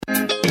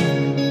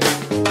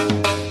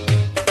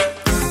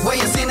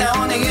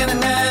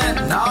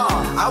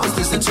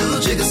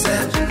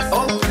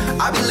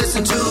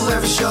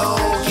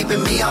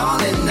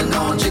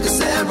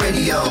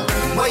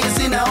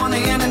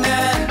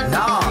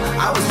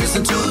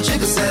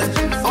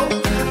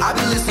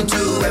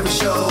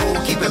show,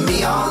 keeping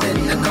me all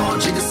in the know.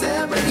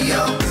 RJay Radio.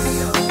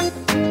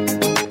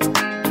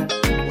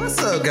 What's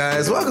up,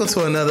 guys? Welcome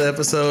to another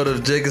episode of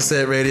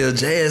RJay Radio.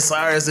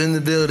 JSR is in the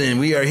building.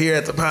 We are here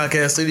at the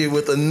podcast studio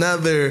with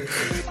another...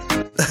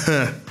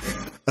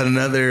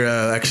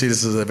 actually,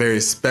 this is a very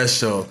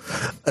special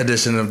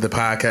edition of the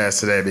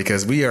podcast today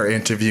because we are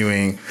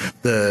interviewing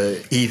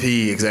the EP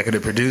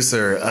executive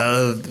producer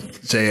of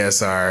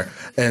JSR.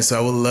 And so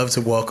I would love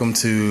to welcome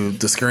to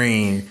the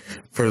screen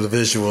for the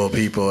visual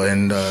people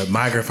and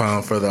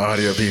microphone for the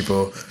audio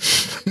people.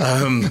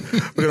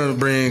 We're going to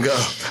bring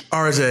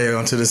RJay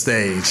onto the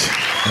stage.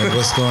 Hey,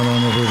 what's going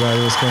on,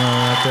 everybody? What's going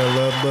on out there,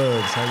 love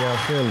bugs? How y'all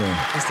feeling?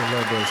 It's the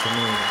love bugs for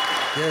me.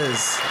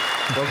 Yes.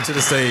 Welcome to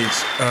the stage.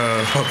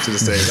 Welcome to the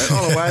stage. I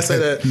don't know why I say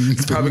that.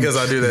 It's probably because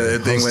I do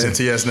that thing with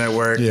MTS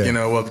Network. Yeah. You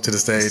know, welcome to the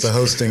stage. It's the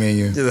hosting in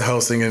you. You're the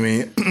hosting in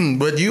me.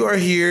 But you are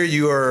here.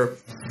 You are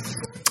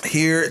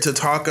here to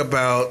talk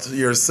about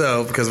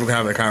yourself because we're going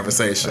to have a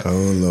conversation.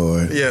 Oh,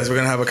 Lord. Yes, we're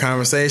going to have a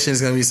conversation. It's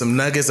going to be some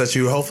nuggets that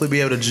you hopefully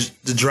be able to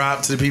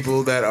drop to the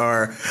people that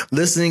are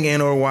listening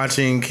and or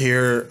watching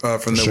here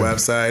from the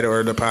website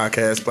or the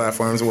podcast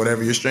platforms or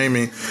whatever you're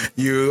streaming.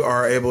 You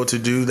are able to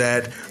do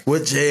that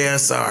with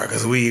JSR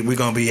because we're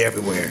going to be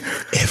everywhere.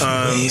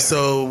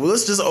 So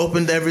let's just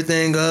open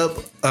everything up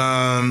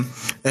and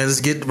let's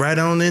get right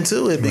on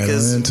into it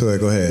because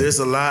Go ahead. There's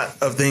a lot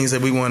of things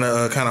that we want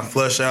to kind of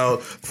flush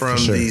out from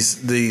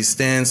the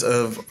stance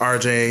of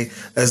RJay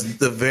as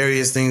the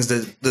various things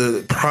that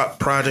the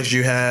projects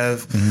you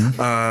have,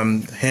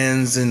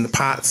 hens and the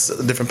pots,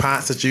 different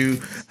pots that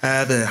you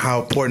have, and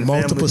how important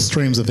multiple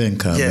streams of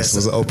income. Yes,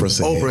 this was Oprah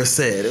said. Oprah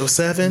said it was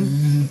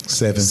seven.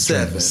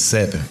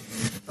 Seven.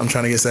 I'm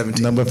trying to get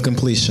 17. Number of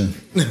completion.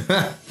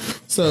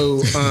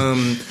 So,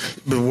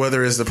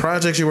 whether it's the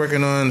projects you're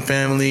working on,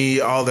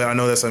 family, all that, I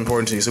know that's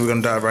important to you. So we're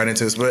going to dive right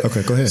into this. But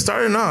okay, go ahead.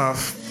 Starting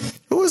off,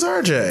 who is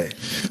RJay?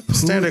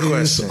 Standard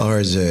question. Who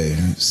is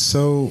RJay?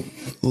 So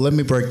let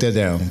me break that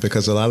down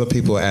because a lot of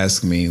people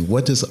ask me,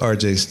 what does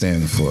RJay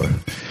stand for?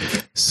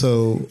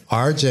 So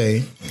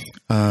RJay,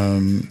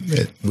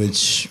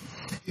 which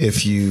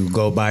if you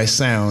go by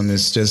sound,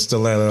 it's just the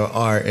letter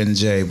R and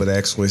J, but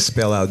actually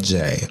spell out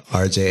J,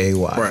 RJay.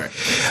 Right.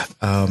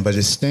 But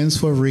it stands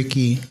for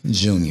Ricky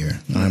Jr.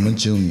 I'm a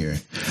junior.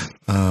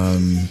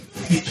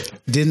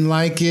 Didn't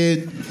like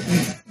it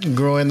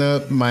growing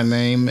up, my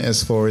name,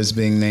 as far as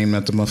being named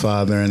after my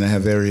father, and I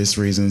have various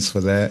reasons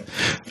for that.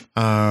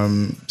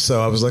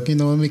 So I was like,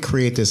 let me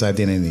create this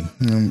identity.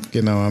 I'm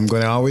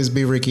going to always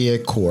be Ricky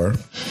at core.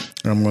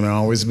 I'm going to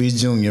always be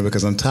Junior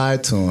because I'm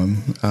tied to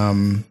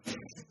him.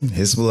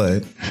 His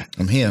blood.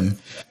 I'm him.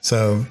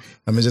 So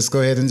I'm going to just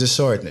go ahead and just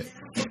shorten it.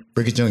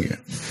 Ricky Jr.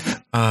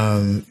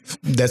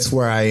 That's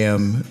where I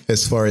am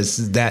as far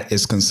as that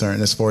is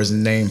concerned, as far as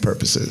name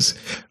purposes.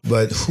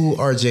 But who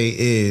RJay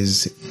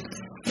is,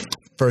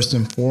 first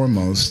and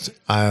foremost,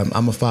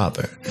 I'm a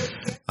father.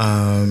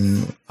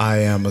 I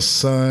am a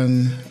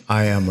son.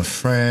 I am a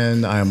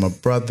friend. I am a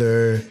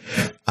brother.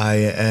 I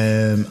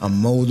am a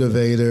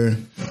motivator.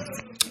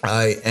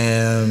 I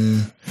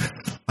am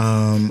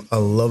a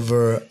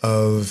lover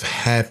of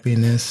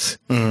happiness.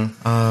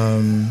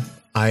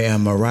 I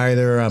am a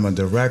writer. I'm a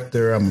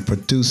director. I'm a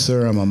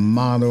producer. I'm a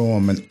model.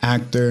 I'm an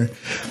actor.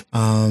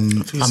 I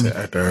think you said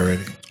actor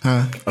already.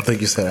 Huh? I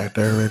think you said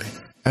actor already.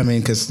 I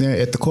mean, because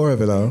at the core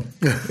of it all,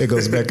 it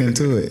goes back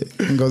into it.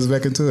 It goes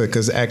back into it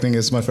because acting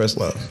is my first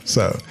love.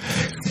 So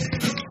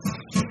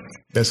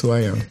that's who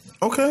I am.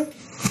 Okay.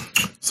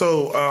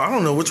 So I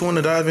don't know which one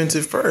to dive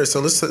into first.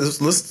 So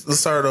let's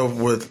start off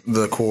with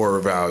the core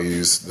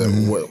values,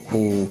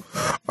 who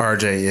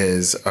RJay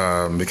is,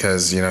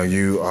 because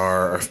you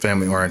are a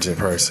family oriented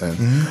person.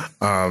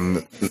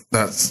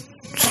 That's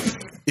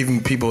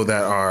even people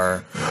that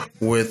are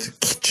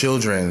with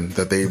children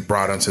that they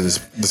brought into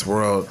this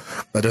world.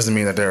 That doesn't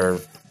mean that their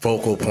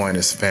focal point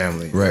is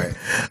family. Right.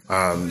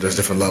 There's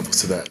different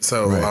levels to that.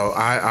 So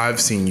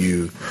I've seen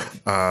you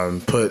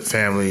put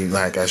family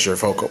like as your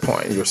focal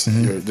point.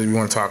 Do you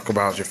want to talk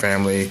about your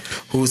family?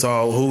 Who's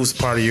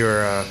part of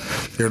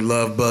your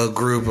love bug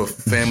group of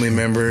family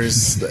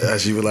members,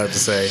 as you would like to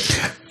say?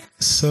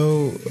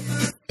 So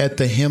at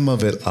the hem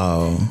of it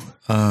all,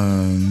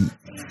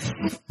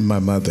 my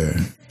mother.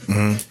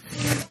 My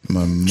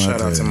mother.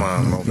 Shout out to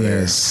mom over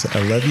there. Yes,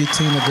 I love you,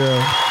 Tina girl.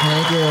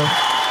 Hey girl.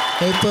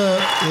 Hey, pup,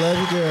 love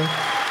you, girl.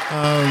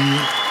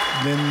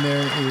 Then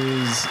there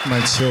is my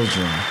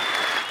children.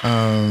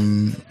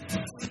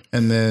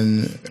 And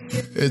then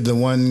the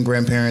one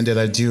grandparent that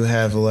I do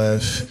have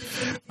left,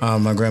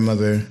 my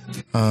grandmother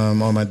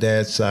on my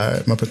dad's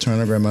side, my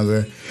paternal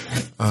grandmother.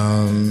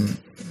 And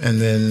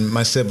then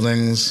my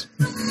siblings,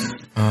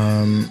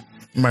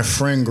 my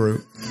friend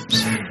group,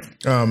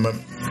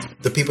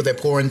 the people that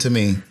pour into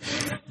me,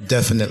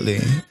 definitely.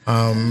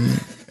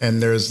 And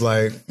there's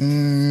like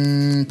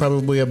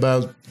probably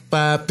about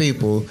 5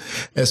 people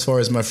as far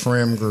as my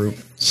friend group.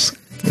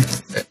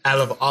 Out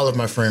of all of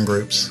my friend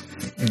groups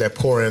that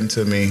pour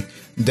into me,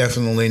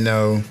 definitely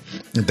know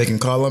if they can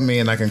call on me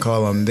and I can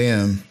call on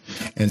them.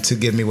 and to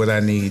give me what I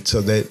need.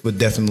 So that would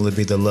definitely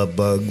be the Love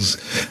Bugs,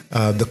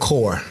 the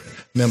core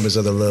members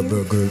of the Love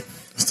Bug group.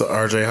 It's the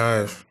RJay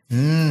Hive.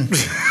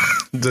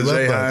 The Love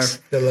J Bugs.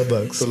 Hive. The Love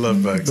Bugs. The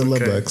Love Bugs. The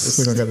Love Okay. Bugs.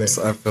 We're gonna get that.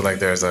 So I feel like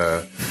there's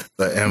the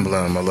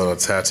emblem, a little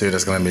tattoo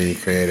that's going to be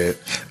created.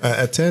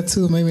 A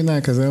tattoo, maybe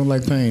not, because I don't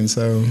like pain.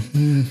 So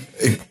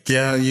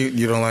Yeah,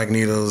 you don't like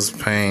needles,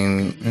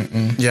 pain.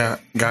 Yeah,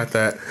 got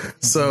that.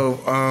 So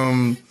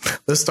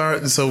let's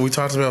start. So we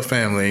talked about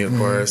family, of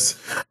course.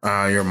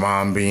 Your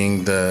mom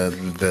being the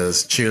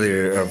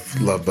cheerleader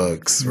of Love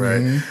Bugs,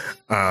 right?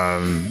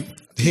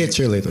 head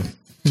cheerleader.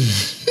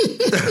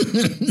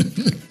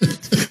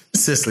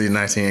 Sicily,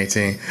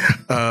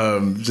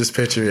 1918. Just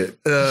picture it.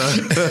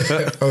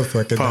 Oh,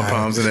 fucking Pom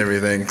poms and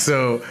everything.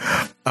 So,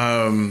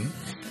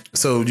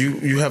 so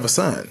you have a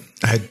son,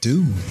 I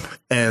do.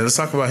 and let's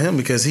talk about him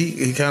because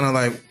he kind of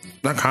like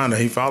not kind of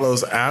he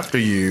follows after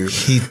you.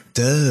 He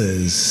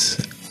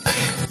does.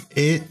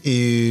 It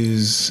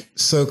is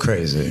so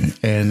crazy.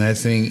 And I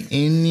think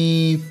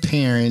any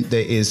parent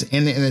that is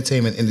in the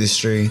entertainment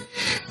industry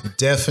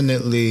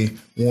definitely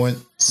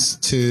wants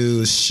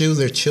to shoo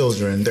their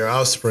children, their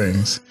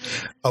offsprings,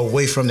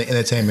 away from the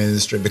entertainment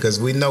industry, because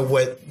we know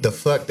what the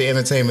fuck the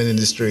entertainment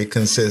industry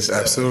consists of.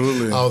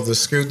 Absolutely. All the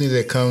scrutiny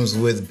that comes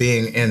with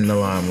being in the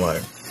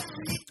limelight.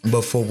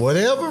 But for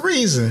whatever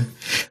reason,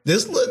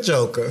 this little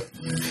joker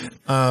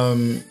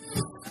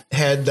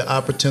had the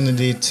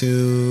opportunity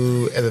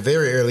to, at a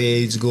very early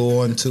age, go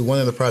on to one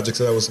of the projects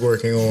that I was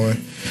working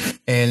on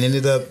and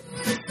ended up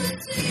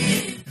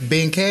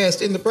being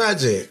cast in the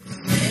project.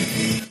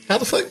 How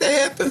the fuck that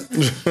happened?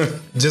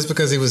 Just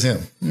because he was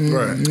him.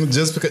 Right.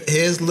 Just because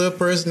his little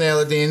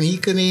personality, and he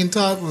couldn't even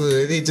talk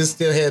good. He just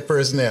still had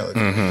personality.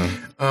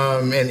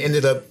 And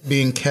ended up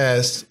being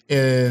cast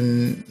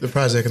in the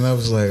project. And I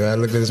was like, I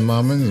looked at his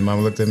mama, and his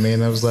mama looked at me,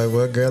 and I was like,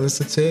 well, girl, it's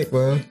a check.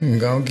 Well,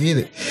 go and get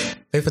it.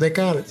 Pay for that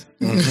college.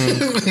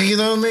 You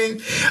know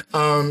what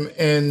I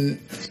mean?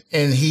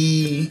 And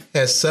he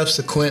has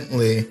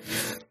subsequently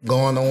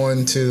gone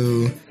on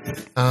to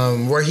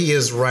where he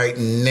is right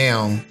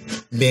now,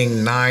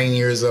 being 9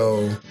 years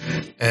old,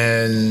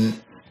 and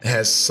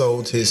has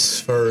sold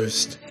his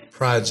first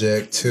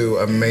project to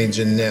a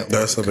major network.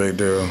 That's a big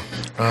deal. And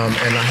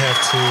I have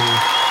to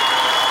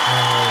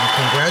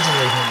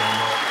congratulate him on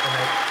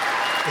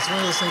that. And it's one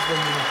of those things where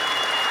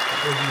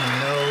you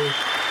know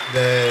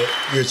that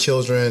your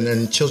children,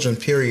 and children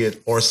period,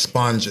 are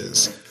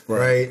sponges.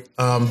 Right.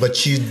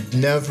 But you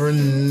never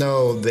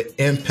know the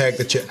impact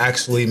that you're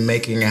actually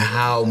making and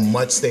how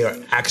much they are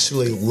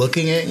actually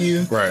looking at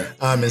you. Right.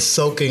 And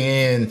soaking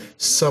in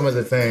some of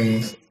the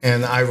things.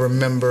 And I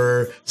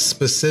remember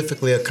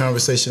specifically a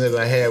conversation that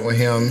I had with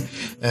him,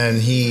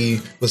 and he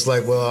was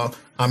like, well,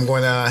 I'm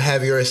going to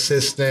have your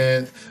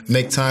assistant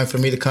make time for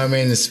me to come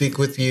in and speak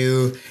with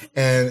you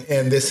and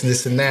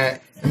this and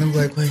that. And I'm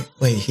like,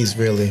 wait, he's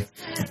really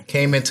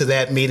came into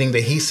that meeting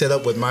that he set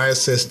up with my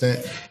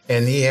assistant,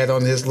 and he had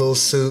on his little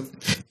suit,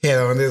 he had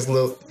on his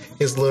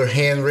little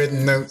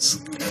handwritten notes.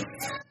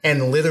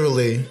 And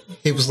literally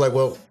he was like,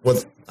 well,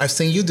 I've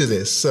seen you do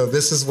this, so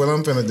this is what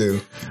I'm going to do.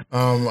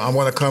 I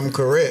want to come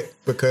correct,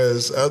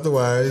 because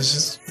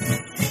otherwise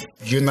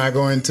you're not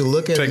going to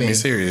look at me. Take me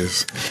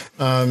serious.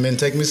 And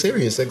take me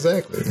serious,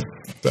 exactly.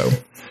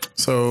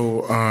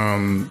 So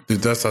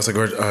that's a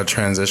good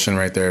transition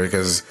right there,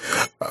 because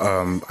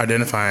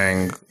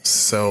identifying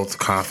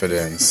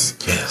self-confidence.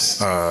 Yes.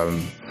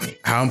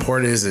 How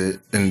important is it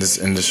in this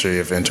industry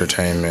of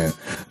entertainment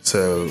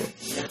to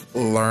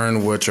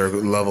learn what your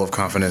level of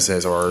confidence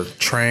is, or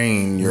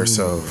train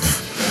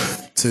yourself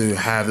to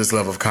have this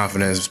level of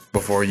confidence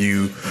before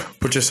you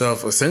put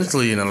yourself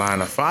essentially in a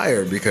line of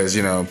fire? Because,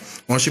 you know,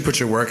 once you put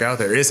your work out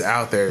there, it's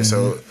out there.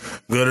 So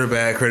good or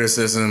bad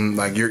criticism,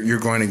 like you're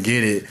going to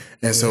get it.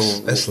 And so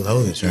that's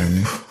loaded,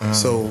 Jeremy.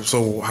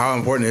 So how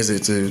important is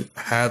it to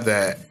have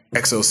that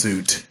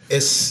exosuit?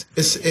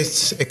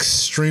 It's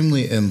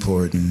extremely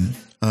important,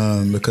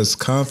 because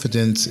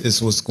confidence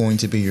is what's going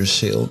to be your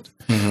shield.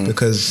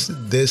 Because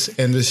this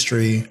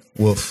industry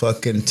will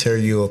fucking tear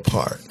you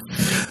apart.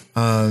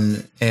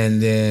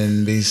 And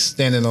then be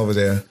standing over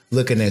there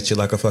looking at you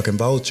like a fucking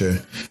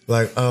vulture.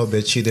 Like, oh,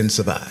 bitch, you didn't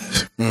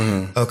survive.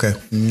 Okay,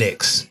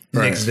 next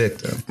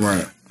victim.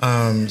 Right.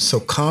 So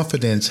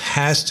confidence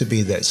has to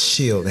be that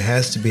shield. It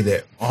has to be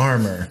that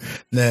armor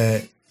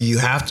that you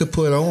have to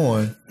put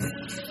on.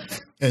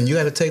 And you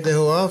got to take the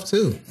hell off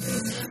too.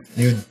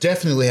 You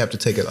definitely have to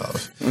take it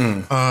off.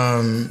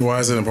 Why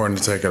is it important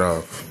to take it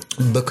off?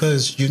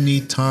 Because you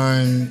need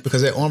time,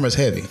 because that armor is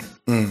heavy.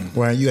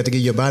 Right? You got to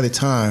give your body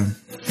time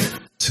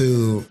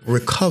to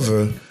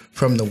recover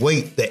from the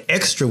weight, the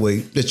extra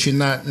weight that you're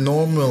not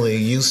normally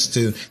used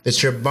to,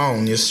 that your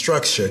bone, your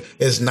structure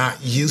is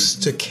not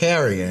used to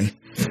carrying.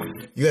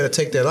 You got to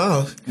take that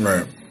off.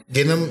 Right.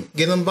 Get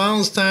them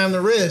bones time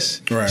to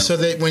rest. Right. So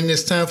that when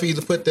it's time for you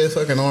to put that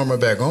fucking armor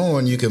back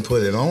on, you can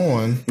put it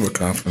on With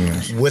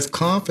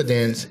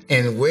confidence.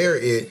 And wear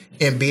it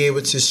and be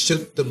able to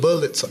shoot the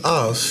bullets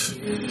off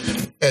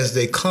as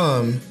they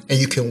come, and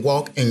you can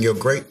walk in your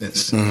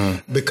greatness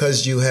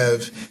because you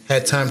have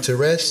had time to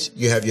rest.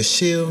 You have your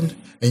shield,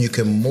 and you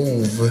can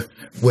move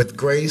with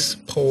grace,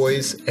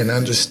 poise, and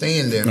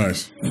understanding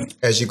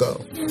as you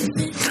go.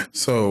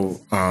 So,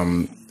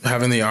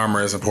 having the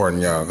armor is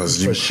important, y'all,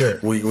 because For sure.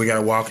 we got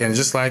to walk in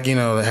just like,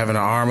 having an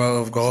armor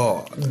of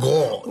gold.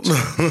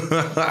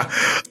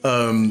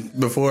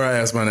 Before I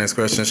ask my next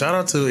question, shout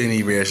out to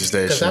Inebriation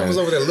Station. Because I was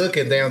over there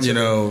looking down to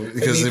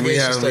because we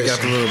got the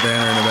little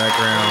banner in the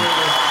background.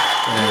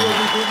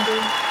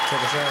 Take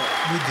a shot.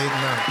 We did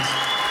not.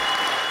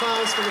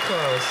 Pause for the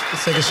cause.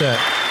 Let's take a shot.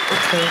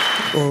 Okay.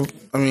 Well,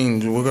 I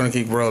mean, we're gonna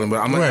keep rolling, but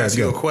I'm gonna ask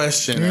you a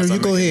question. You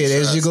go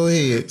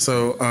ahead.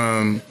 So,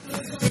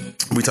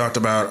 we talked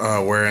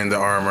about wearing the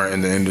armor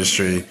in the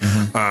industry.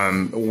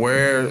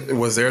 Where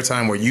was there a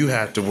time where you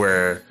had to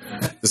wear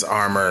this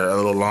armor a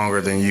little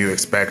longer than you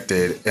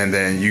expected, and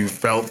then you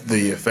felt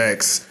the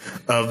effects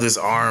of this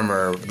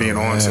armor being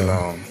on too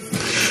long?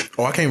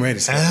 Oh, I came ready to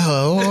say.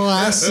 Oh,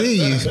 I see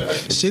you.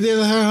 She did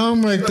her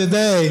homework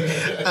today.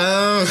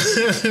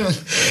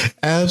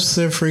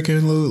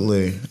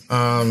 Absolutely.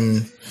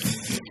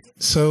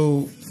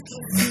 So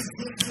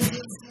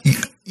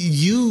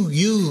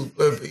you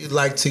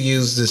like to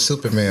use the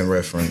Superman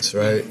reference,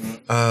 right?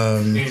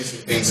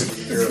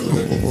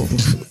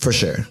 For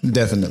sure,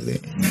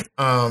 definitely.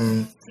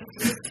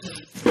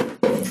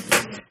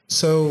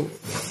 So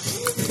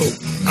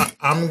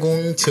I'm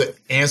going to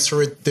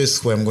answer it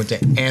this way. I'm going to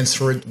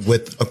answer it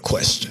with a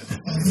question.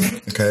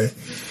 Okay.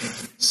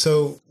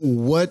 So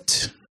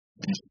what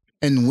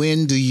and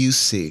when do you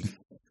see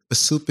a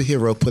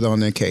superhero put on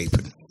their cape?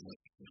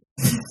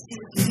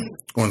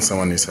 When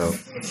someone needs help.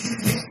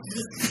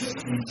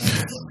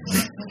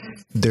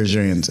 There's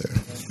your answer.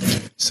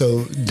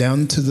 So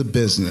down to the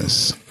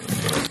business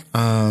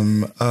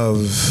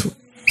of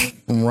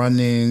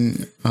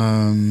running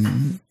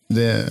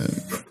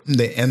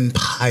the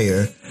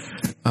empire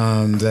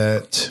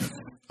that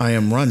I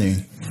am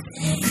running,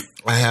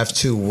 I have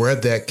to wear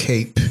that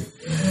cape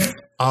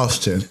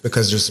often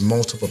because there's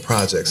multiple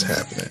projects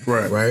happening.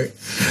 Right.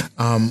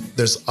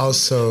 There's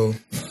also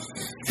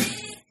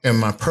in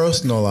my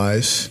personal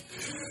life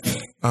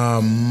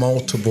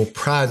multiple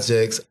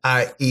projects,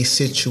 i.e.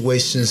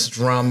 situations,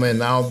 drama,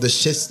 and all the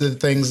shits and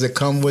things that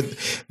come with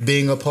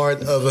being a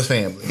part of a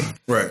family.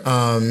 Right.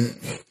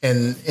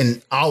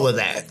 And all of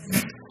that.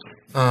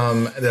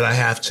 That I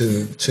have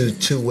to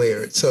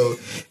wear it. So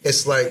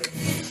it's like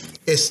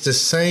it's the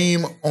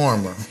same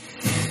armor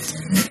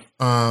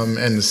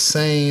and the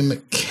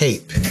same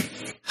cape.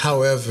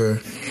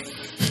 However,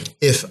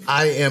 if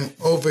I am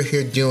over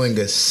here doing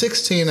a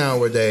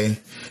 16-hour day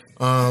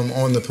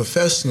on the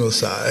professional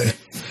side,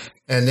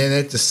 and then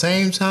at the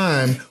same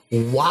time,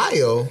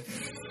 while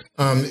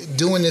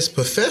doing this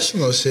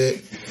professional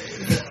shit,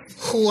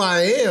 who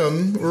I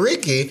am,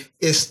 Ricky,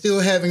 is still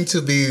having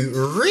to be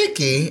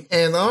Ricky,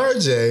 and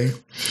RJ,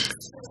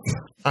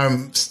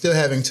 I'm still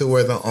having to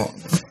wear the armor.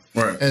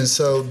 Right. And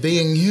so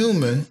being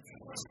human,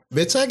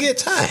 bitch, I get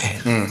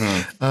tired.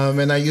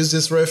 And I use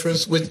this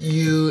reference with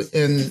you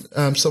and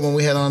someone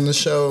we had on the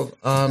show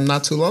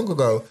not too long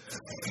ago.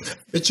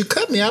 Bitch, you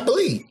cut me, I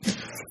bleed.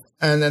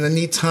 And then I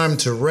need time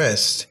to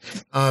rest.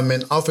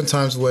 And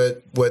oftentimes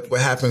what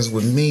happens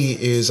with me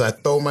is I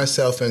throw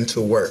myself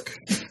into work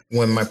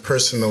when my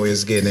personal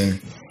is getting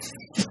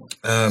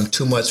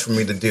too much for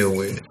me to deal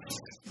with.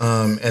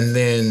 And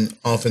then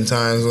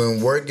oftentimes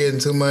when work getting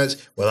too much,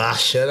 well, I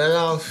shut it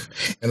off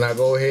and I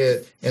go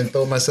ahead and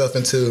throw myself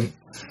into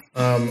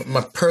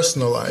my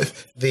personal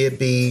life, be it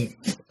be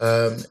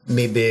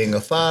me being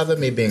a father,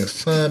 me being a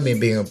son, me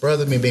being a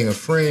brother, me being a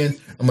friend.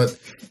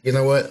 You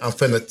know what? I'm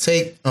finna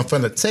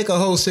take a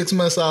whole 6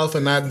 months off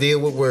and not deal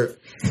with work.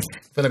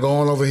 Finna go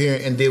on over here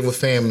and deal with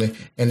family,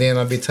 and then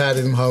I'll be tired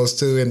of them hoes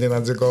too, and then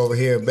I'll just go over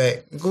here and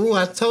back. Ooh,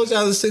 I told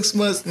y'all the 6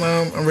 months.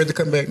 Now I'm ready to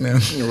come back now.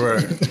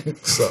 Right.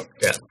 So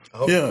yeah.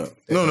 Yeah.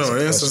 No,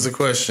 it answers the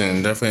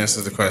question. Definitely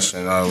answers the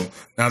question. Now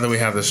that we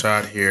have the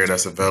shot here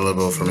that's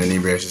available from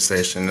Inebriation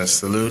Station, a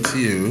salute to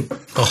you.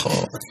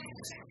 Oh.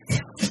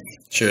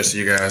 Cheers to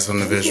you guys on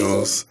the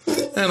visuals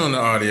and on the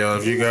audio.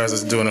 If you guys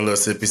are doing a little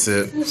sippy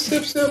sip,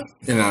 Sip.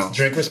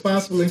 Drink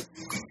responsibly.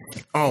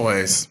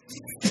 Always.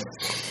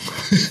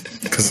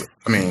 Because,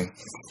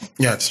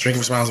 just drink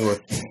responsibly.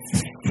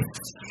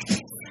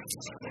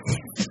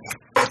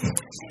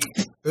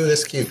 Ooh,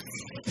 that's cute.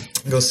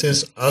 Go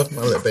cinch off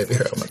my lip, baby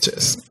hair on my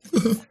chest.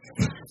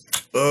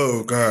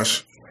 Oh,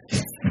 gosh.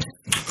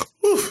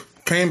 Whew.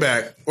 Came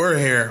back. We're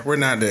here. We're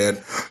not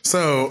dead.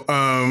 So,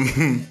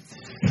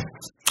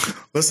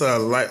 let's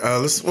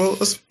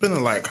spin a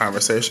light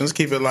conversation. Let's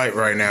keep it light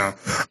right now.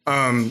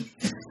 I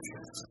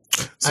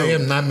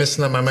am not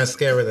missing up my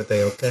mascara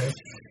today, okay?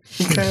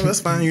 Okay,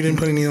 that's fine. You didn't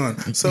put any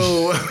on.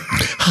 So,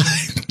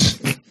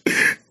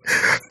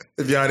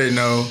 if y'all didn't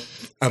know,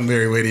 I'm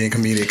very witty and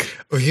comedic.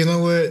 Well, you know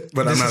what?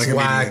 But this I'm not is a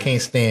why I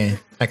comedian.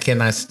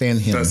 cannot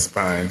stand him. That's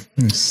fine.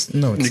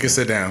 No, You can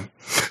sit down.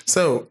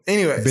 So,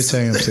 anyways. bitch,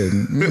 I am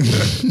sitting.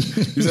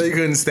 You said you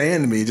couldn't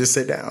stand me. Just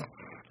sit down.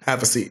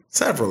 Have a seat.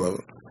 Several of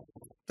them.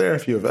 There are a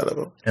few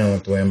available. I don't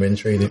like the way I'm being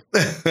treated.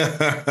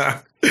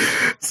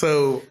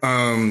 So,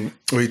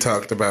 we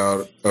talked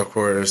about, of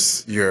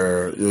course,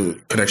 your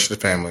connection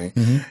to family.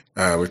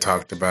 We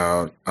talked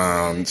about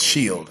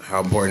SHIELD,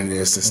 how important it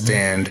is to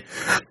stand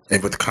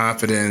with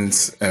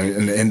confidence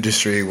in the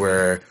industry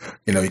where,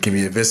 you can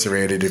be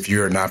eviscerated if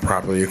you're not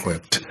properly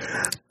equipped.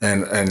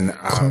 And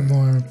Come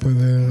on, put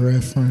a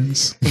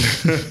reference.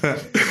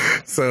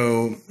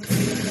 So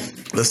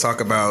let's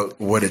talk about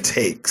what it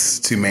takes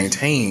to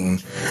maintain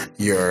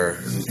your,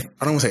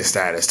 I don't want to say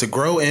status, to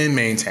grow and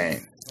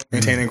maintain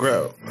and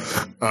grow.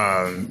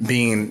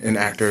 Being an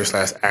actor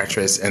 /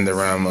 actress in the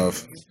realm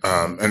of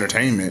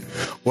entertainment,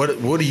 what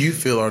do you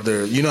feel are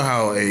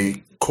how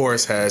a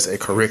course has a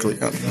curriculum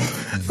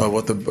of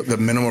what the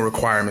minimal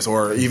requirements,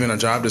 or even a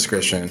job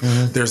description.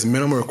 There's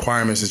minimal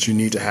requirements that you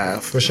need to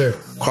have. For sure.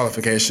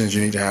 Qualifications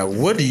you need to have.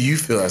 What do you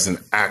feel as an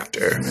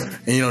actor?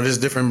 And there's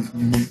different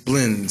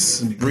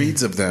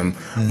breeds of them,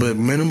 but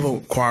minimal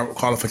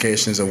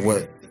qualifications of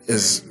what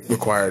is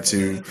required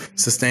to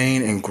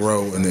sustain and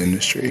grow in the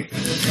industry.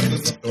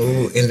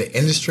 Oh, in the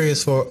industry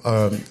is for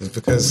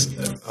because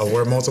I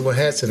wear multiple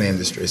hats in the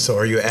industry. So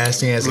are you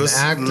asking as an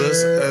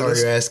actor, or are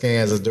you asking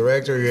as a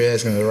director, or are you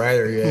asking as a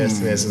writer, or are you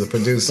asking as a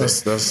producer?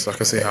 I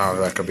can see how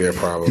that could be a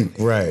problem.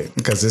 Right,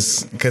 because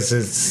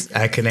it's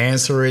I can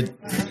answer it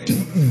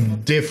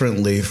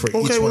differently for each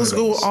one. Okay, well, let's of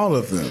go those. with all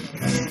of them.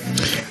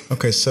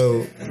 Okay,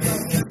 so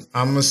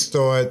I'm gonna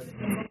start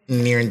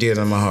near and dear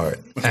to my heart.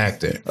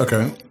 Acting.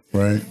 Okay.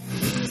 Right.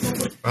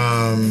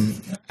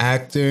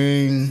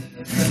 Acting,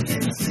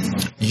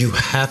 you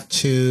have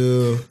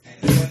to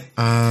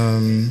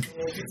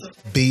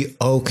be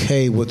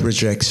okay with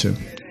rejection.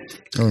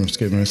 Oh,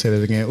 excuse me, I say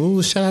that again.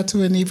 Ooh, shout out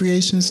to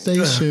Inebriation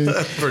Station.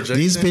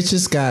 These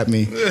bitches got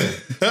me.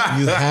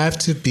 You have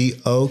to be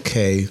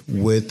okay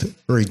with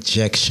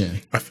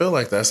rejection. I feel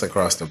like that's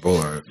across the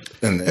board.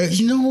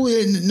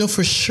 No,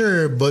 for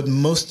sure. But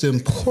most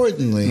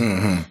importantly,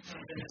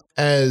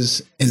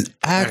 as an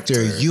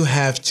actor, you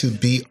have to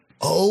be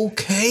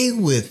okay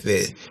with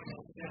it.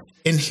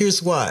 And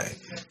here's why.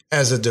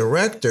 As a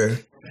director,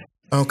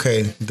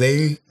 okay,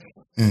 they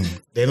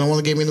don't want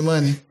to give me the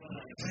money.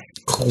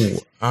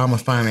 Cool. I'm going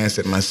to finance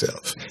it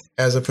myself.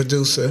 As a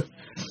producer,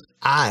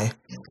 I'm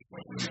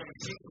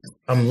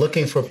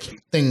looking for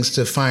things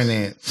to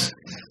finance.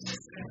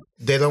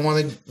 They don't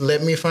want to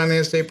let me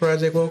finance their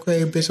project. Well,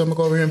 okay, bitch, I'm going to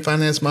go over here and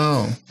finance my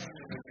own.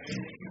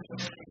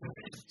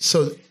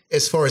 So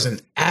as far as an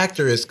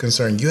actor is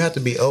concerned, you have to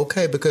be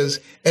okay,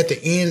 because at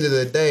the end of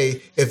the day,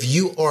 if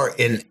you are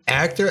an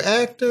actor,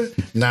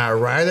 not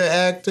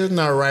writer,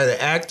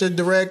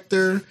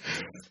 director,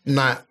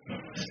 not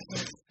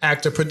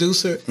actor,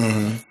 producer,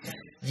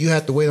 you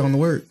have to wait on the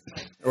work.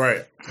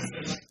 Right.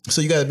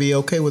 So you got to be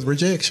okay with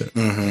rejection.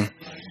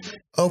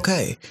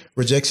 Okay.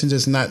 Rejection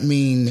does not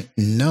mean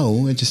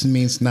no. It just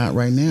means not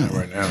right now. Not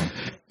right now.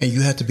 And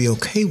you have to be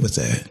okay with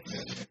that,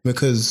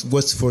 because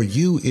what's for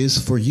you is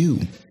for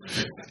you.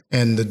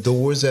 And the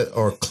doors that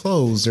are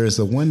closed, there's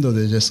a window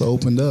that just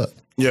opened up.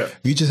 Yeah.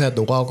 You just have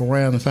to walk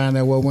around and find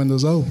out what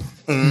window's open.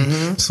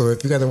 So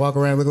if you got to walk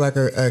around and look like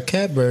a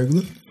cat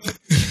burglar,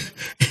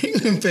 you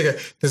can figure,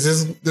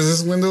 does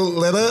this window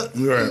lit up?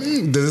 Right.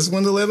 Does this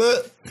window lit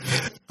up?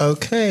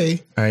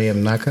 Okay. I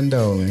am not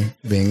condoning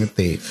being a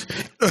thief.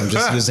 I'm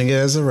just using it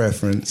as a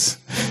reference.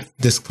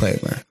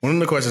 Disclaimer. One of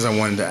the questions I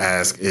wanted to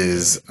ask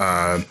is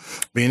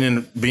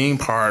being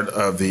part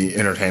of the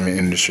entertainment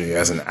industry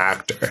as an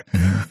actor.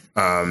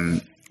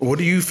 What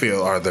do you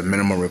feel are the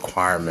minimum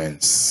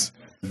requirements,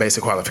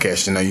 basic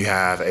qualifications? You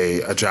have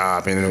a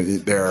job, and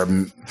there are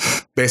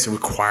basic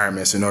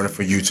requirements in order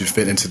for you to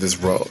fit into this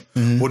role.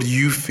 What do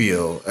you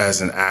feel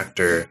as an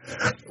actor,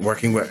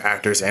 working with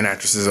actors and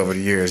actresses over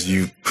the years?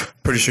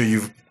 Pretty sure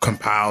you've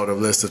compiled a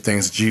list of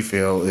things that you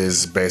feel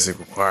is basic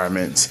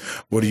requirements.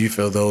 What do you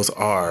feel those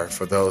are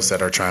for those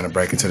that are trying to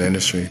break into the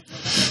industry?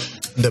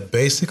 The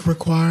basic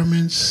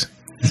requirements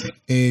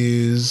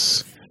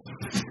is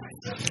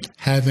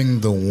having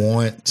the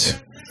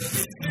want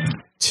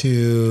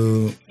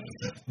to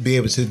be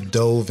able to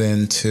dove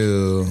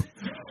into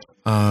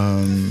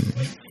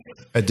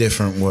a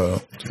different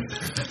world.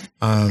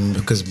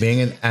 Because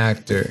being an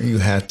actor, you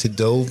have to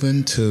dove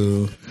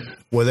into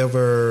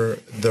whatever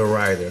the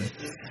writer,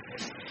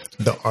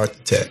 the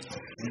architect,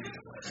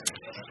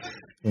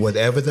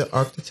 whatever the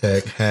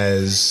architect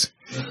has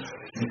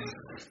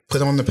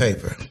put on the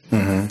paper.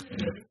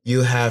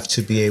 You have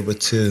to be able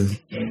to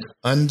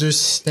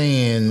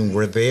understand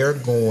where they are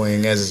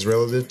going as is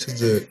relative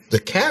to the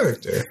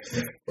character,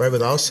 right?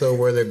 But also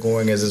where they're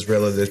going as is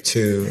relative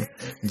to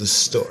the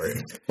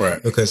story,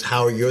 right? Because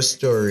how your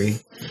story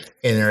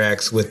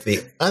interacts with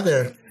the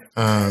other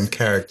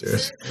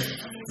characters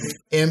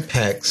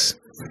impacts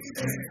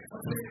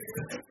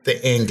the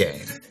end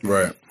game,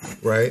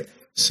 right?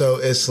 So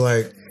it's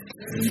like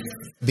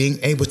being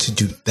able to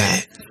do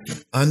that,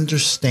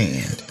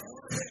 understand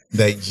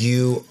that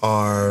you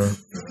are,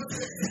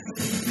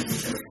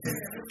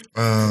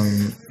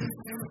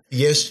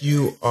 yes,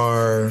 you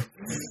are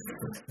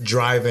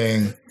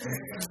driving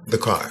the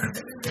car,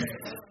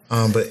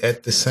 but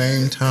at the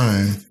same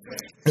time,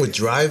 with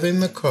driving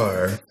the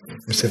car,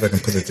 let me see if I can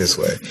put it this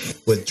way.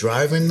 With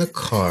driving the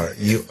car,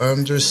 you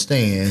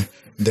understand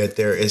that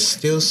there is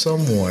still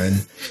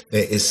someone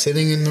that is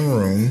sitting in the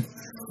room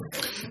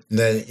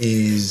that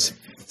is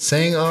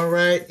saying, all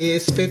right,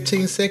 it's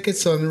 15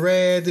 seconds on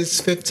red, it's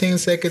 15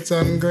 seconds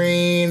on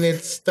green,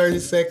 it's 30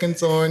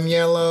 seconds on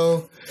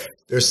yellow.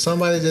 There's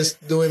somebody that's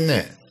doing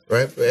that,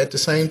 right? But at the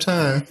same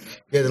time,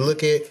 you got to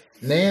look at,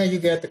 now you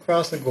got the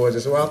crossing guards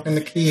that's walking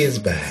the kids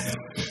by.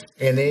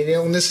 And they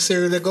don't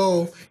necessarily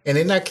go, and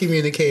they're not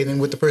communicating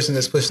with the person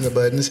that's pushing the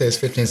button. It says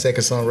 15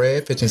 seconds on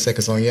red, 15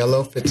 seconds on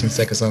yellow, 15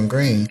 seconds on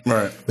green.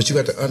 Right. But you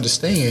got to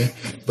understand,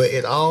 but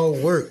it all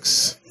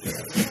works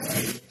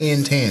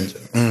in tandem.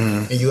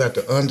 And you have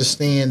to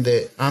understand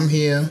that I'm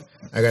here,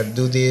 I got to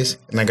do this,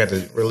 and I got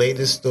to relate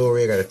this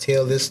story, I got to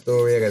tell this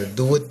story, I got to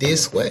do it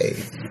this way,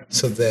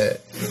 so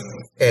that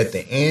at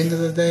the end of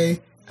the day,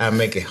 I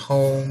make it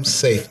home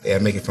safely. I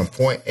make it from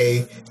point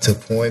A to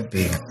point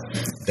B,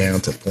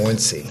 down to point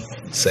C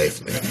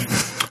safely.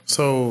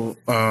 So,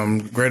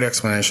 great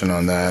explanation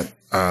on that.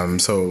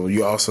 So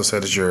you also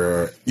said that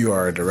you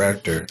are a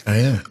director. I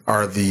am.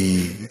 Are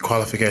the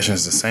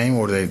qualifications the same,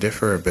 or do they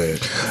differ a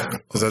bit?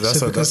 Because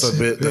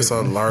that's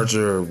a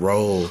larger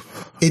role.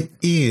 It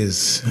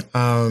is.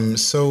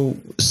 So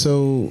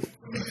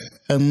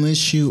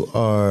unless you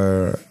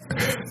are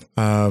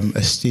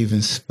a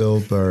Steven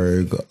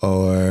Spielberg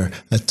or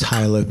a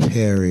Tyler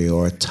Perry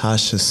or a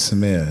Tasha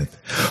Smith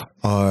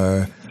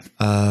or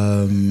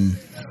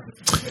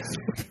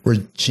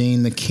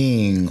Regina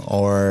King,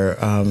 or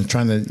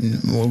trying to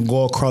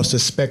go across the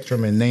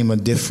spectrum and name a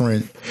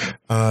different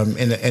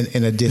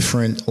in a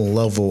different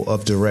level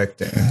of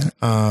directing,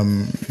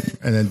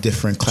 in a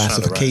different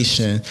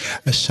classification.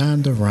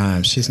 Shonda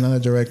Rhimes. She's not a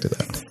director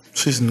though.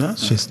 She's not.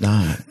 She's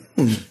not.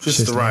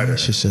 She's the writer.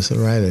 She's just a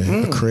writer,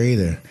 a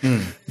creator,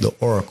 the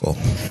Oracle.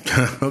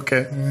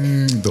 Okay.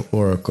 The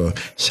Oracle.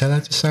 Shout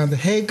out to Shonda.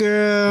 Hey,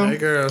 girl. Hey,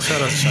 girl. Shout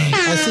out to Shonda.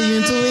 I see you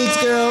in 2 weeks,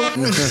 girl.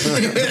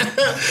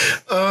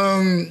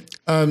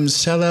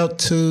 Shout out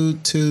to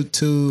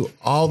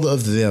all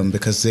of them,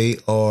 because they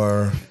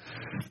are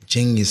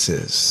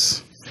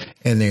geniuses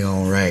in their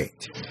own right,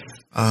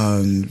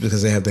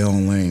 because they have their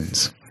own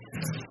lanes.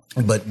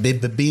 But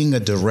being a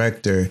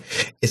director,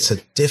 it's a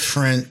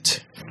different,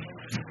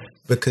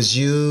 because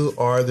you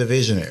are the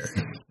visionary,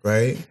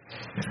 right?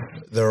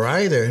 The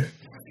writer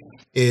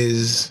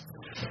is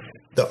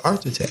the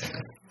architect.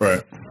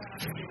 Right.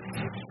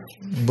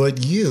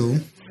 But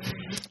you,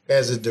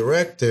 as a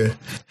director,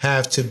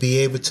 have to be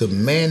able to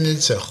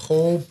manage a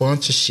whole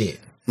bunch of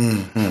shit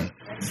on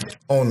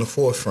the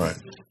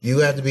forefront. You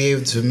have to be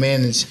able to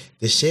manage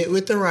the shit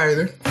with the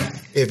writer,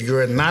 if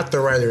you're not the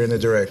writer and the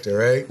director,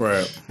 right?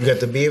 Right. You got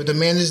to be able to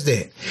manage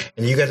that.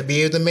 And you got to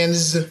be able to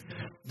manage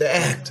the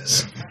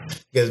actors.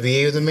 You got to be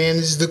able to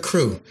manage the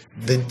crew,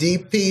 the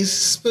DP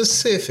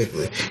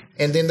specifically,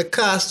 and then the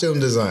costume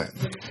design.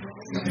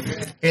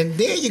 And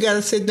then you got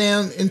to sit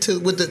down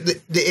with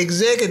the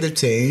executive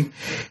team,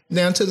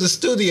 down to the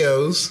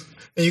studios,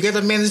 and you got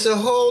to manage a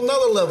whole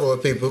nother level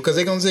of people, because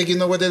they're going to say, you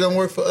know what, they don't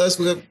work for us,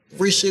 we're going to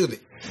reshoot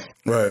it.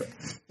 Right.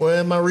 Well,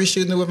 am I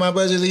reshooting it with my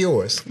budget or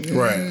yours?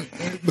 Right.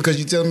 Because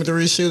you tell me to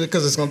reshoot it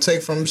because it's going to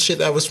take from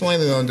shit I was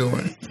planning on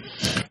doing.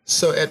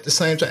 So at the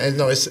same time,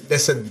 no,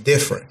 that's a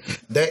different.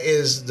 That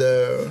is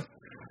the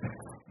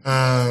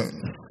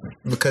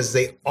because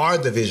they are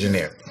the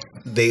visionary.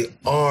 They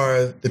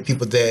are the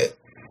people that,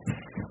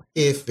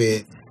 if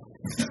it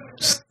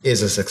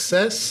is a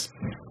success,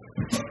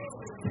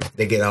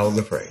 they get all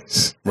the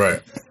praise.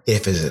 Right.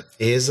 If it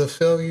is a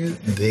failure,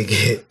 they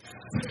get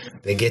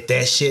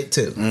that shit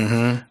too.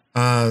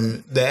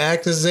 The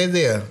actors, they're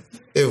there.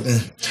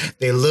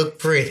 They look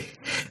pretty.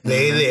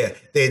 They there.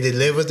 They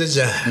deliver the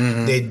job.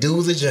 They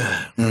do the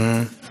job.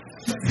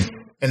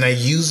 And I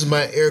use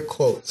my air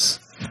quotes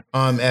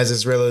as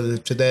it's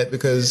relative to that,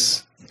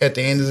 because at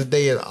the end of the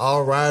day, it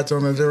all rides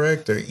on the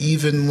director,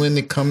 even when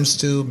it comes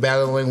to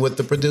battling with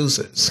the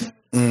producers.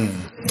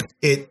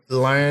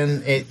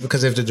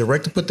 Because if the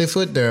director put their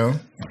foot down,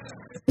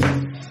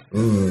 I'm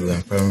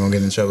probably gonna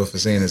get in trouble for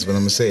saying this, but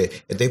I'm gonna say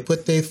it. If they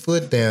put their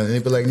foot down and they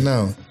be like,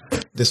 no,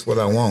 this is what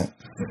I want.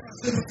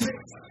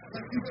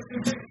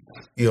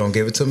 You don't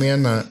give it to me or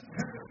not.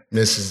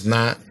 This is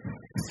not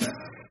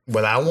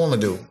what I want to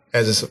do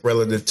as it's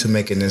relative to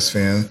making this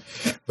film,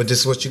 but this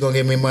is what you're gonna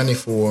give me money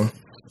for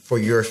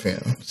your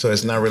film. So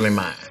it's not really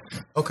mine.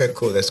 Okay,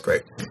 cool, that's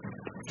great.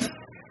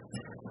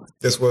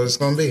 That's what it's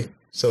gonna be.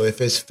 So if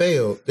it's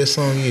failed, it's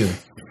on you.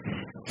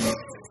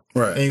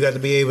 Right. And you got to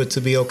be able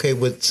to be okay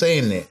with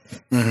saying that.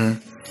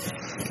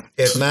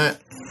 If not,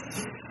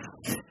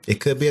 it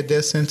could be a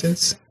death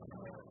sentence,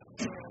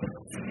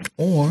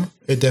 or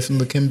it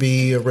definitely can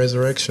be a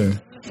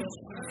resurrection.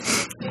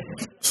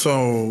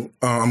 So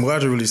I'm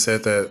glad you really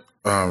said that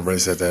really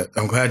said that.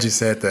 I'm glad you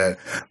said that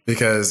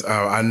because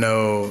I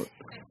know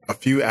a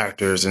few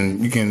actors,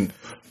 and you can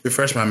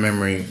refresh my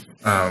memory.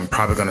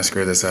 Probably going to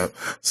screw this up.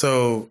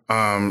 So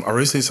I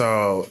recently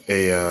saw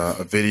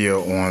a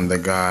video on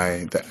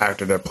the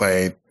actor that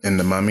played in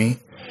The Mummy.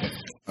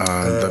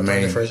 The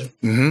main version.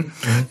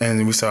 Mm-hmm.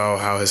 And we saw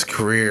how his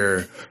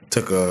career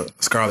took a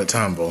scarlet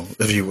tumble,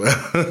 if you will.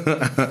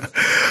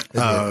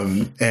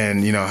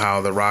 And you know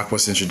how The Rock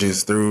was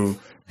introduced through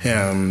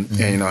him,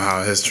 and you know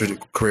how his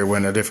career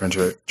went a different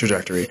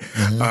trajectory.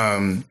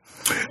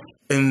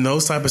 In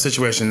those type of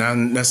situations, not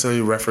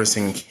necessarily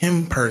referencing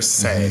him per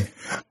se,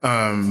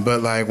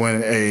 but like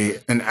when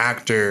an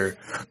actor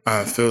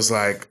feels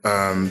like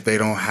they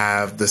don't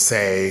have the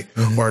say,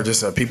 or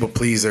just a people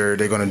pleaser,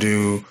 they're going to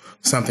do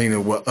something that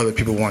what other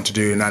people want to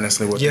do, and not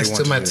necessarily what they want to do.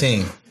 Yes, to my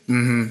team.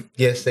 Mm-hmm.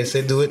 Yes, they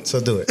say do it, so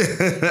do it.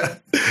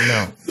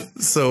 No.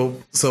 So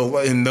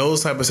in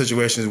those type of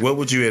situations, what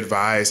would you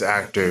advise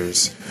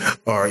actors,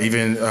 or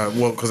even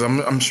because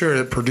I'm sure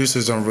that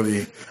producers don't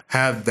really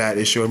have that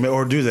issue,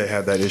 or do they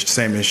have that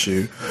same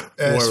issue?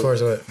 As far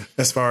as what?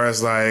 As far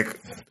as like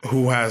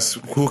who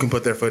can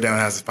put their foot down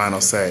and has the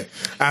final say.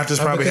 Actors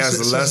probably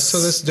has less. So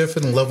there's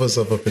different levels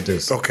of a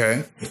producer.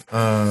 Okay.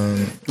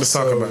 Let's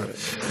talk about it.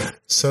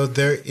 So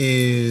there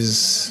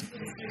is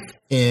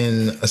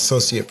an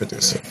associate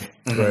producer,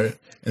 right?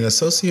 An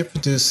associate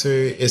producer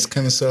is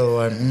kind of sort of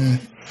like,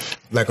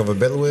 lack of a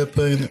better way of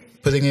putting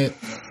it,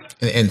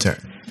 an intern.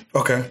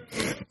 Okay.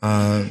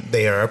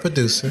 They are a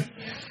producer.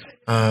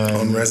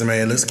 On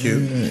resume, it looks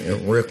cute.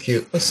 Real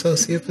cute.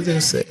 Associate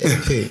producer,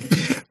 AP.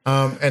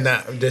 And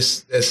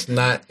it's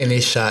not any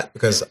shot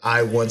because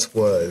I once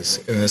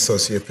was an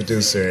associate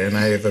producer and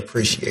I have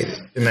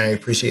appreciated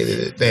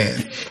it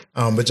then.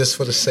 But just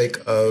for the sake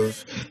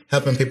of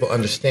helping people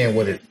understand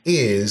what it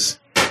is,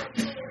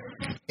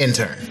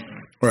 intern.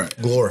 Right.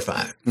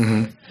 Glorified.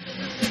 And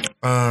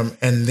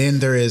then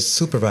there is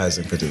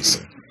supervising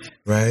producer.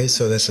 Right?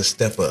 So that's a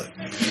step up.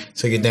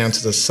 So you're down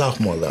to the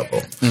sophomore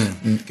level.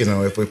 You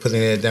know, if we're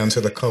putting it down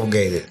to the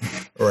Colgated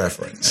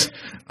reference.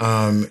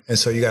 And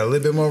so you got a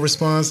little bit more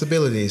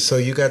responsibility. So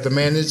you got to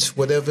manage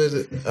whatever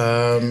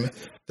the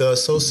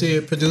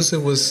associate producer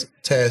was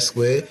tasked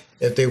with.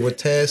 If they were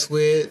tasked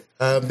with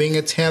being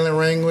a talent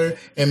wrangler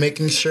and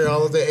making sure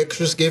all of the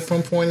extras get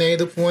from point A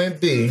to point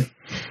B.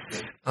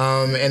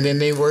 And then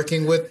they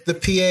working with the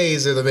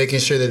PAs that are making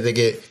sure that they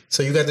get.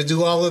 So you got to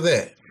do all of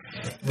that.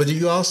 But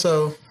you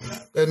also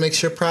got to make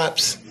sure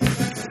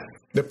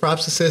the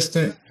props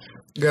assistant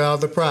got all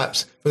the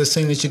props for the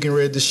scene that you're getting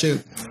ready to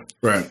shoot.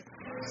 Right.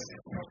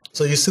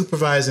 So you're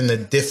supervising the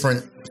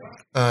different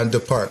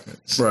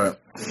departments. Right.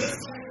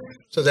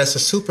 So that's a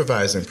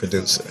supervising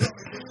producer.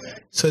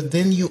 So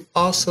then you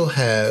also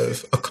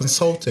have a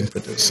consulting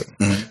producer.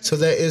 So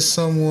that is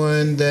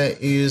someone that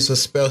is a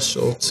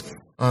specialist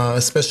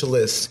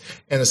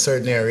in a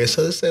certain area.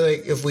 So let's say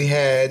like if we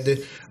had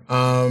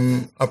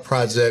a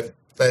project,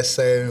 let's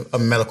say a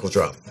medical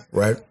drama,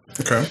 right?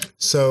 Okay.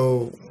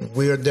 So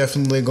we are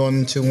definitely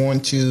going to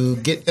want to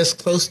get as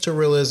close to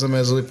realism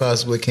as we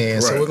possibly can.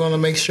 Right. So we're going to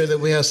make sure that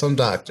we have some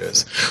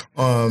doctors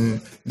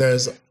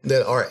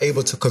that are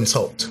able to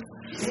consult.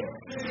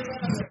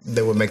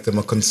 That would make them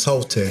a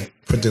consulting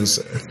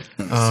producer.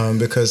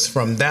 Because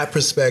from that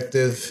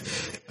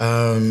perspective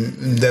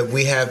that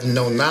we have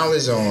no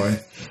knowledge on,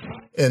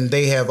 and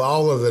they have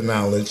all of the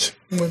knowledge,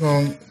 we're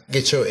going to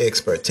get your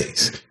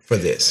expertise for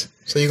this.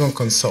 So you're going to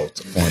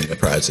consult on the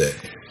project.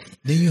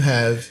 Then you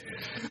have,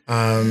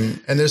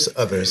 and there's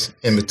others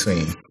in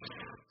between.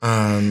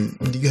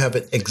 You have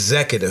an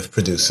executive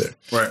producer.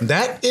 Right.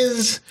 That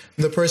is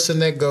the person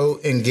that go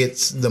and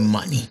gets the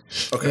money.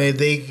 Okay. And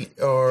they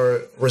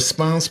are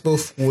responsible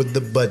for the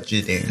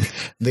budgeting.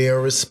 They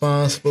are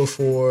responsible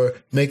for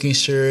making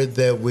sure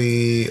that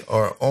we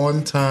are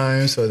on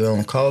time so they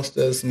don't cost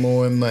us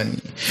more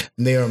money.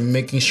 They are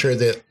making sure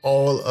that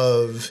all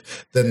of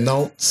the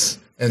nuts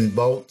and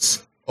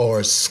bolts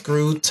are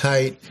screwed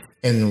tight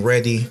and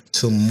ready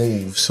to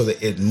move so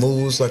that it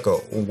moves like a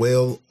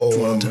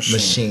well-oiled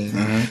machine.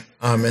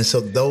 And so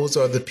those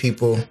are the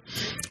people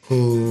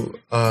who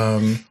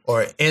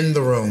are in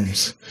the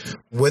rooms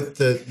with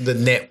the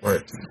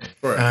network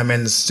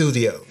and the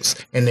studios.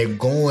 And they're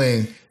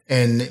going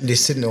and they're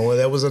sitting, oh,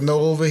 that was a no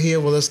over here.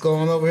 Well, let's go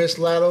on over here,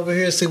 slide over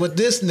here, see what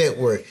this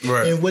network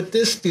and what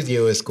this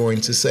studio is going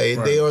to say.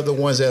 Right. They are the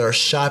ones that are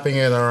shopping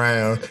it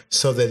around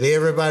so that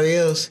everybody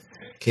else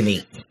can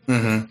eat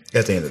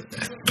at the end of the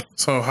day.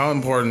 So how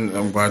important,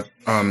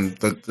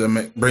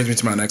 that brings me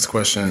to my next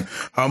question,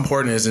 how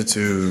important is it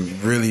to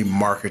really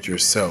market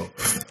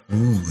yourself?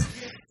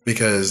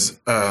 Because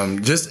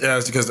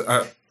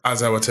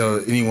as I would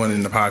tell anyone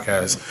in the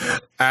podcast,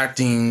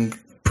 acting,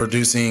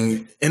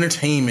 producing,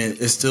 entertainment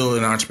is still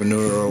an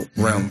entrepreneurial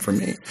realm for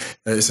me.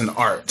 It's an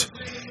art.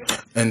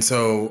 And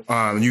so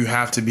you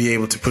have to be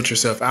able to put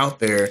yourself out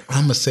there.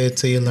 I'm going to say it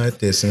to you like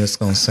this, and it's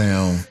going to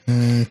sound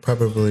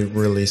probably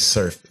really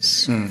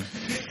surface.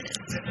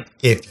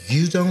 If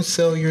you don't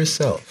sell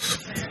yourself,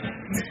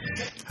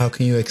 how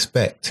can you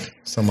expect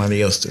somebody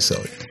else to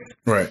sell you?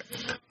 Right.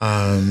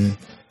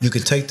 You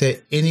can take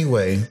that any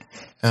way.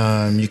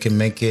 You can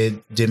make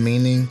it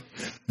demeaning.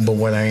 But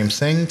what I am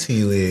saying to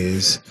you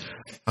is,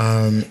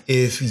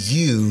 if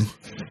you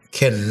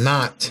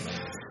cannot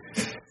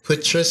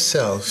put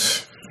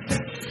yourself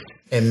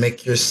and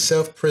make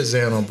yourself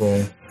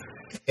presentable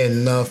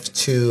enough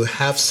to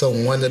have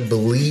someone to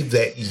believe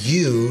that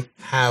you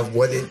have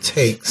what it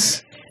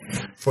takes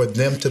for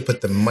them to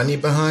put the money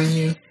behind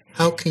you,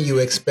 how can you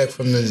expect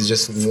from them to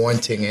just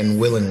wanting and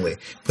willingly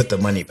put the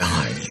money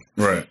behind you?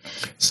 Right.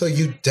 So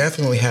you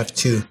definitely have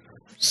to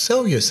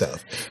sell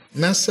yourself,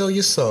 not sell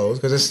your soul,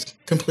 because it's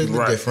completely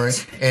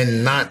different,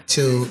 and not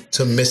to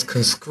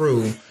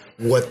misconstrue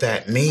what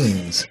that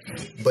means.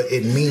 But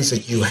it means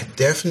that you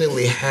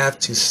definitely have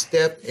to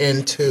step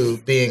into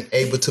being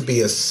able to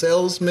be a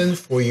salesman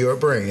for your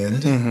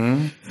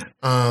brand,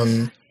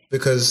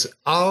 because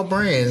all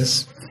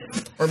brands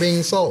are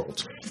being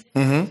sold,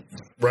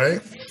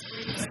 right?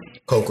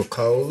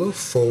 Coca-Cola,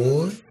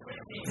 Ford,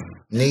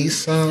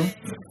 Nissan,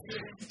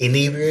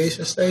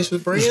 inebriation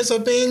stations, brands are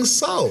being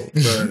sold.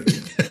 Right.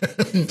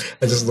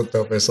 I just looked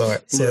over and saw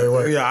it. So it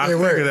worked. Yeah, I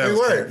figured that. It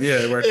worked.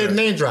 Yeah, it worked. It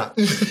name drop.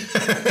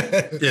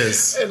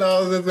 Yes. And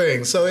all the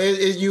things. So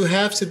you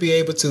have to be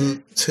able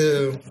to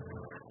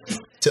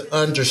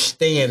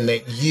understand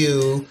that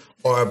you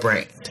are a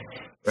brand,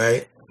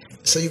 right?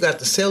 So you got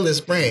to sell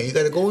this brand. You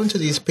got to go into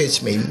these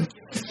pitch meetings.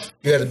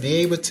 You got to be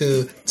able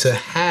to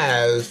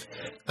have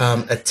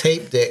a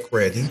tape deck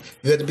ready.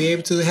 You got to be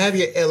able to have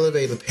your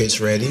elevator pitch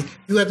ready.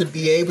 You got to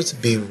be able to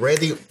be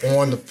ready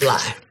on the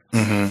fly,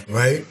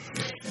 right?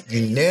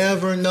 You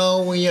never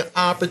know when your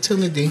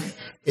opportunity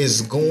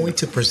is going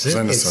to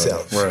present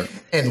itself. Right.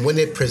 And when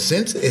it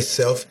presents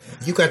itself,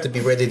 you got to be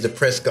ready to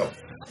press go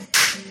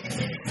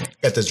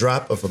at the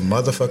drop of a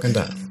motherfucking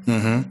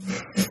dime.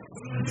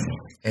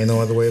 Ain't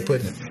no other way of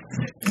putting it.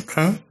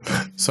 Okay.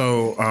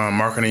 So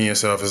marketing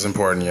yourself is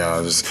important,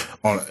 y'all. Just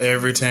on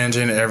every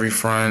tangent, every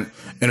front,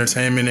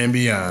 entertainment and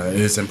beyond,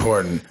 it's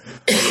important.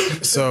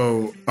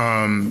 So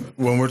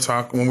when we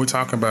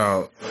talk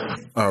about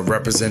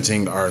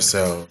representing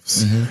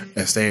ourselves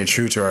and staying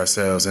true to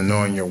ourselves and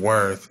knowing your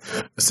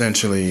worth,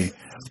 essentially,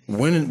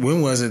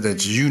 when was it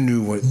that you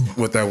knew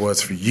what that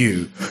was for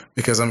you?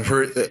 Because I'm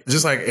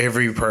just like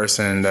every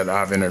person that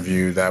I've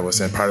interviewed that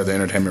was in part of the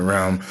entertainment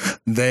realm,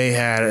 they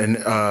had an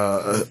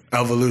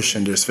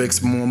evolution. There's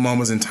fixed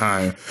moments in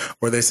time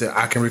where they said,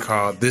 I can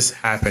recall this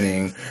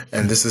happening,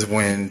 and this is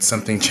when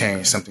something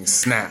changed, something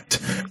snapped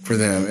for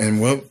them.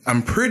 And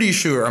I'm pretty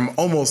sure, I'm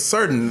almost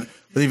certain,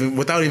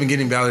 without even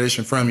getting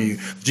validation from you,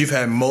 that you've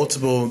had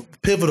multiple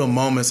pivotal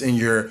moments in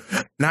your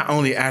not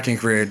only acting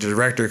career,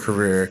 director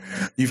career.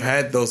 You've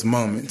had those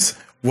moments.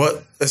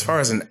 What, as far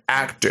as an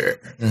actor,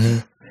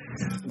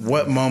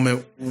 what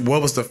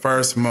was the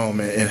first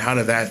moment, and how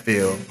did that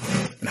feel?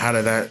 And how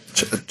did that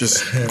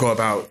just go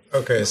about?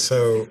 Okay,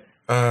 so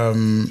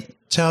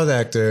child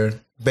actor,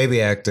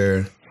 baby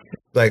actor,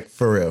 like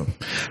for real.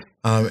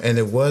 And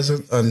it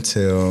wasn't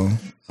until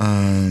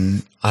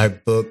I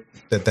booked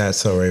That's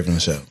So Raven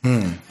show.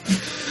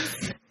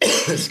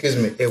 Excuse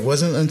me. It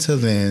wasn't until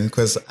then,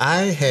 because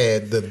I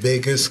had the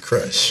biggest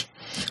crush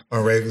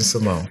on Raven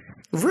Simone.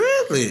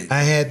 Really?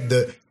 I had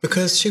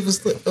because she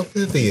was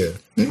Olivia.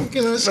 You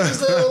know, she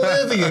was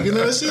Olivia. You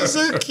know, she was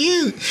so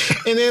cute.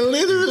 And then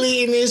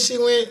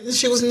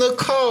she was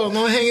Nicole, and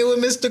I'm hanging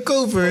with Mr.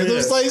 Cooper. And it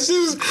was like,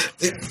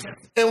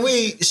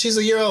 she's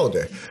a year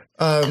older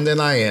than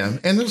I am.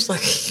 And it was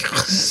like,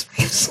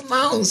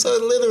 Simone. So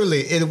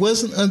literally, it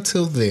wasn't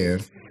until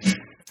then,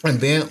 and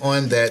being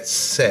on that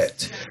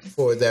set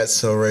for That's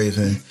So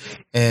Raven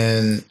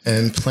and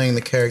playing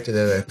the character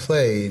that I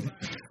played,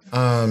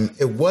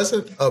 it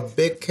wasn't a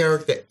big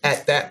character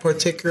at that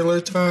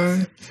particular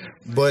time,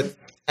 but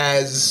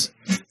as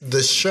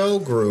the show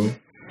grew,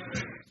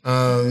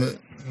 the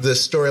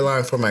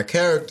storyline for my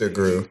character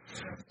grew,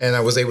 and I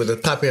was able to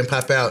pop in,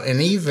 pop out,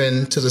 and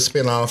even to the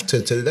spinoff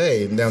to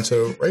today, down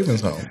to Raven's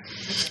Home.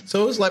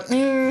 So it was like,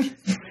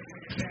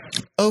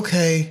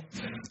 okay,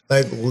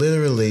 like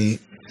literally,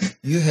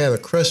 you had a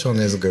crush on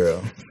this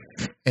girl,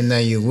 and now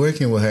you're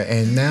working with her,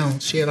 and now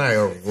she and I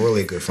are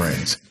really good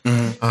friends.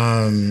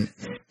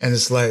 And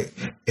it's like,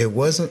 it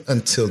wasn't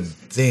until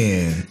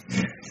then,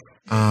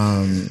 being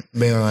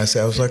on that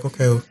set, I was like,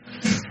 okay, all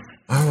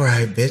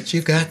right, bitch,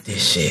 you got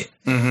this shit.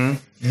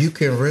 You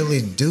can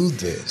really do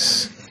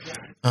this.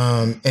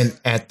 And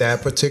at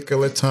that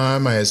particular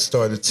time, I had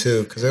started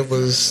to, because it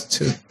was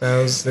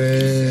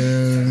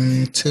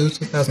 2002,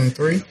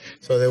 2003.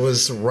 So it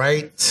was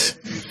right,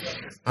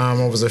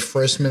 I was a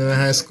freshman in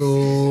high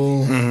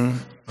school,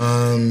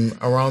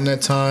 around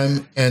that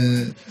time.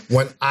 And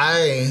when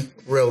I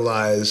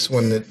realized,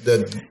 when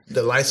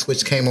the light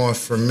switch came on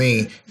for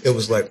me, it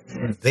was like,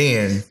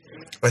 then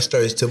I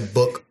started to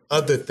book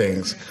other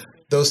things.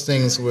 Those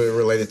things were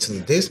related to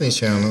the Disney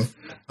Channel,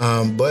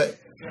 but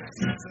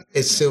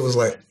it still was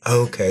like,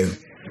 okay,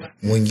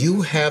 when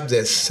you have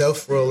that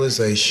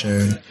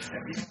self-realization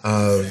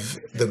of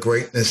the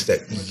greatness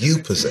that you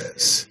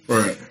possess,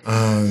 right,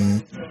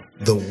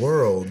 the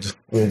world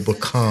will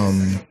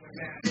become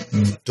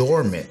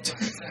dormant.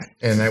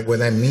 And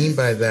what I mean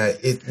by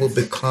that, it will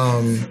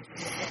become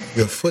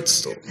your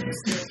footstool.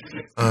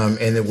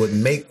 And it would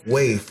make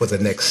way for the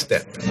next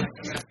step.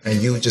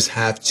 And you just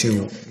have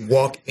to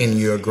walk in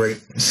your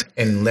greatness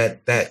and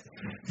let that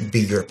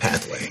be your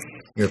pathway,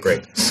 your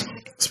greatness.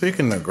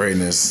 Speaking of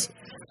greatness,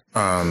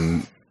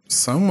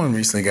 someone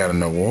recently got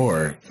an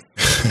award.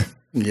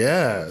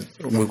 Yeah,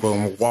 we're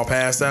going to walk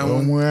past that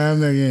one. Well,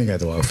 no, you ain't got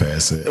to walk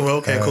past it. Well,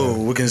 okay,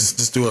 cool. We can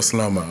just do a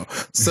slow-mo.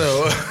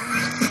 So,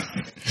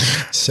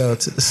 shout out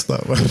to the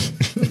slow-mo.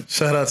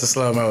 Shout out to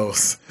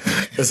slow-mos.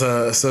 It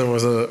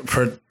was a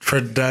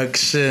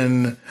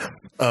production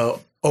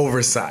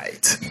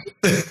oversight.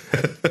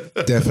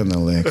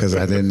 Definitely, because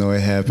I didn't know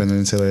it happened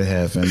until it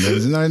happened.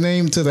 There's no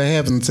name to the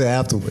happen until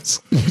afterwards.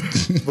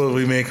 Well,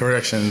 we made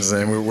corrections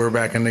and we're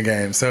back in the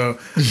game. So,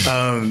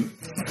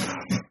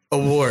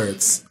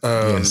 awards.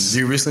 Yes.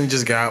 You recently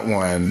just got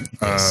one,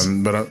 yes.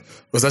 But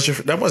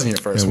that wasn't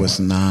your first one? It was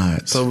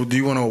not. So, do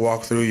you want to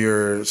walk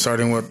through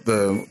starting with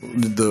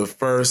the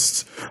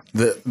first,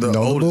 the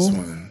oldest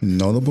one?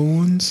 Notable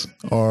ones,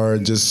 or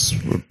just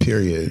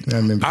period?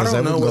 I mean, I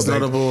don't know what's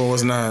notable,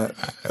 what's not.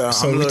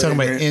 So we're talking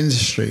about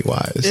industry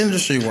wise.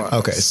 Industry wise.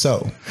 Okay,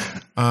 so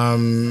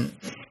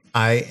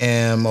I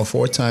am a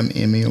 4-time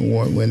Emmy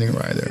Award winning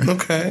writer.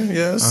 Okay.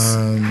 Yes.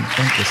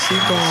 Thank you.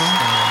 Keep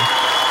going.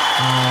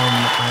 I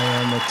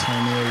am a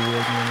Tony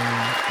Award winning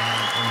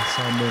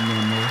ensemble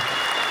member.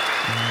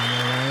 I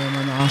am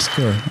an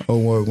Oscar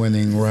Award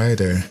winning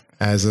writer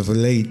as of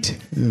late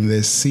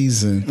this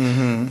season.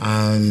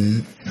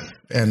 Mm-hmm.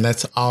 And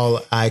that's all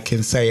I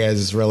can say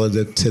as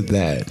relative to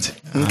that.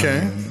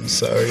 Okay.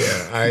 So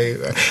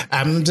yeah,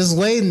 I'm just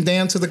waiting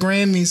down to the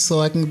Grammys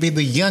so I can be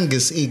the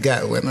youngest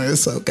EGOT winner.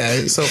 It's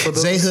okay. So for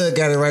J Hood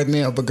got it right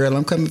now, but girl,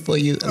 I'm coming for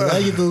you. I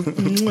love you,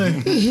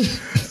 boo.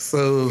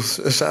 So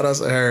shout out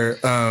to her.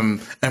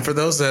 And for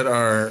those that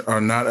are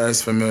not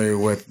as familiar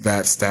with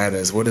that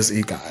status, what is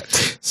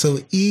EGOT? So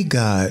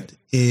EGOT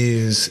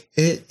is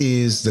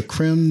the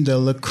creme de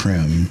la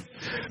creme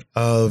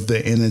of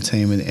the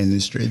entertainment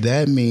industry.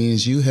 That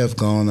means you have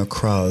gone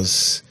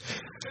across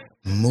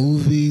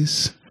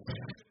movies,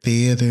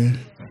 theater,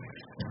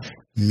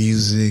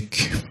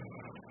 music,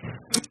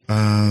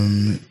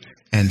 and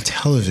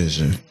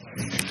television.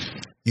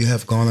 You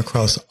have gone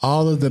across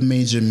all of the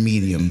major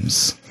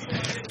mediums,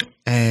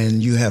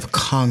 and you have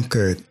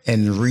conquered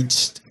and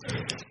reached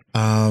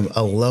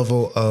a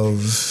level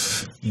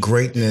of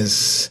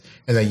greatness,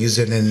 and I use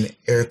it in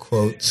air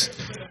quotes,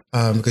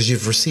 because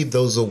you've received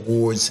those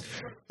awards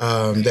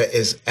that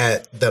is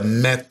at the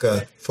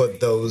mecca for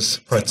those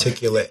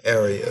particular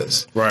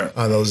areas, right?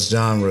 Those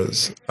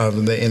genres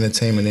of the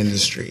entertainment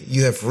industry.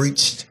 You have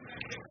reached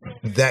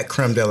that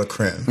creme de la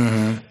creme.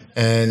 Mm-hmm.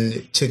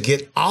 And to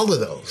get all of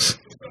those,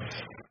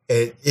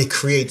 it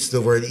creates the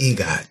word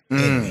EGOT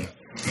in me.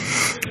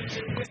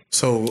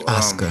 So,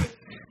 Oscar.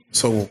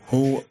 So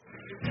who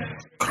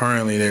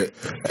currently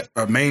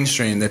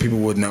mainstream that people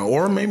would know,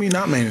 or maybe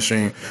not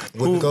mainstream?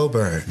 Whoopi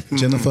Goldberg, mm-hmm.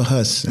 Jennifer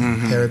Hudson,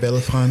 mm-hmm. Harry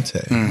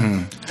Belafonte,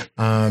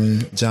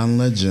 mm-hmm. John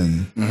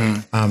Legend.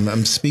 Mm-hmm.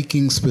 I'm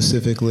speaking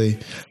specifically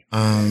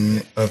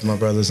of my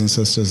brothers and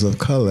sisters of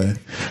color,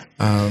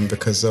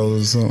 because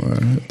those are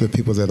the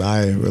people that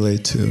I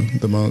relate to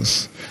the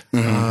most.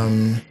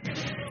 Mm-hmm.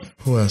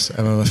 Who else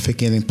am I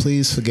forgetting?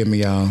 Please forgive me,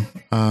 y'all.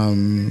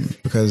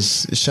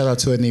 Because shout out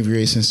to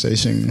Inebriation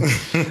Station. I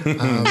can't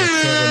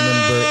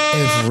remember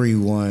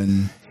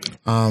everyone.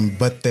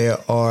 But there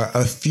are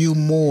a few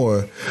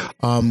more.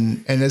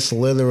 And it's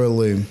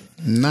literally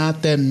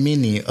not that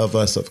many of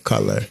us of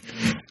color.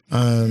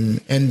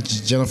 And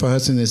Jennifer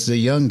Hudson is the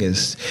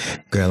youngest.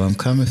 Girl, I'm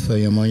coming for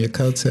you. I'm on your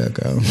coattail,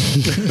 girl.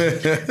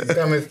 I'm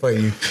coming for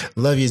you.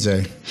 Love you,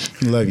 Jay.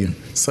 Love you.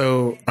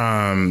 So,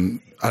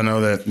 I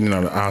know that, the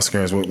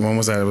Oscars, when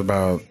was that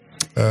about?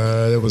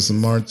 It was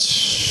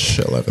March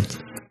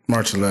 11th.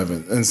 March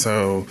 11th. And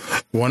so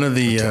one of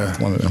the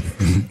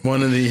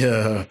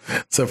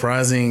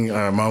surprising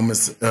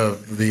moments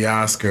of the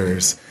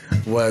Oscars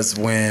was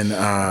when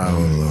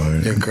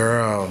your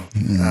girl,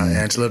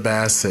 Angela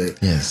Bassett,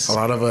 yes. A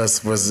lot of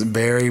us was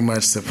very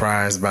much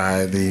surprised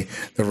by the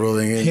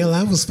ruling. Hell,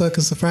 I was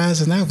fucking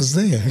surprised and I was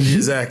there.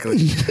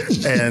 Exactly.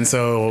 And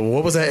so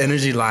what was that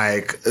energy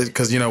like?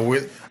 Because,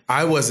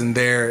 I wasn't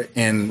there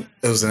it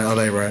was in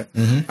LA, right?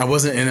 Mm-hmm. I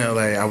wasn't in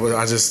LA.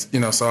 I just,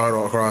 saw it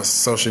all across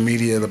social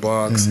media, the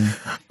blogs.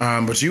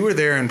 Mm-hmm. But you were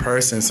there in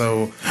person.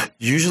 So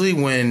usually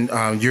when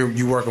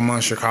you work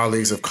amongst your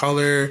colleagues of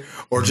color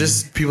or mm-hmm.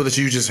 just people that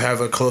you just have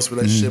a close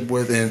relationship mm-hmm.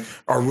 with and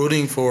are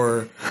rooting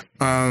for,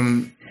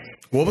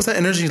 what was that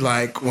energy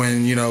like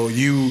when,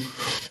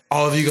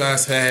 all of you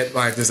guys had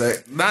like this,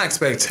 not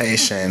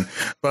expectation,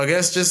 but I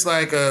guess just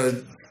like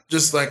a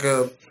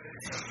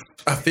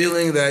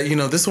feeling that,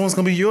 this one's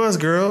going to be yours,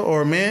 girl,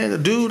 or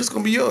man, dude, it's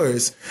going to be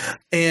yours.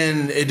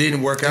 And it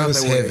didn't work out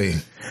that way. It was heavy.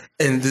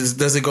 And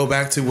does it go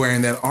back to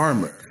wearing that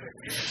armor?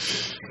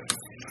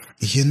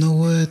 You know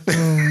what?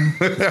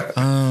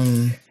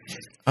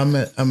 I'm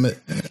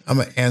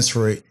gonna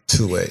answer it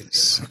two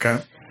ways. Okay.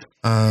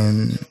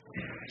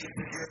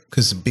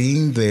 because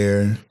being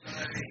there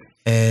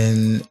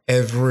and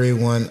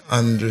everyone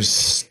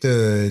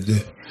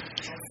understood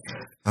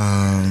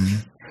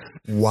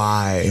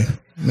why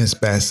Miss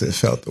Bassett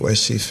felt the way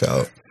she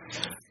felt.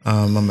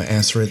 I'm going to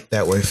answer it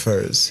that way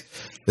first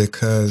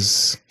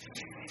because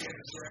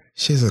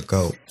she's a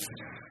goat.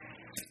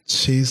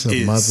 She's a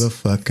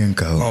motherfucking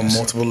goat. On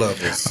multiple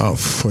levels. Oh,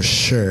 for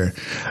sure.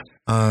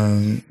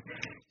 And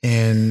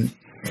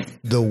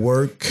the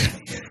work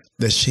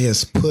that she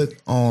has put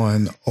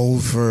on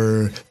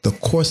over the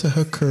course of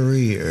her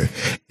career,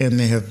 and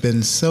there have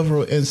been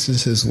several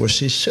instances where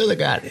she should have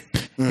got it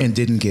and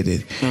didn't get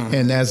it.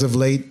 And as of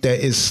late, that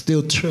is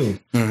still true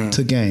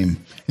to game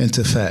and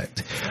to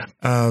fact.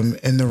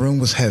 And the room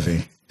was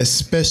heavy,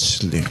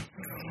 especially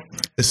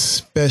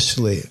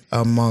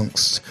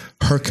amongst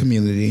her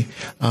community.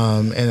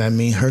 And I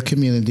mean her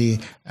community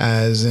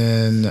as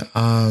in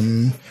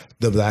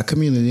the Black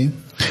community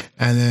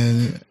and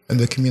then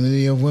the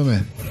community of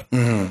women.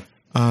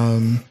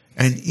 And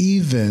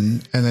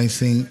I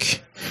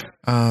think,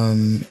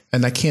 and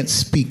I can't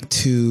speak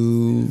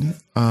to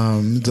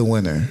the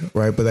winner,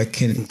 right? But I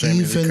can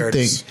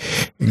think,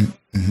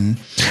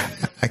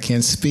 I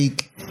can't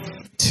speak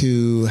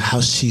to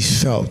how she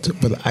felt,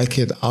 but I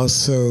could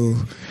also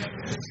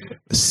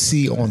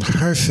see on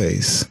her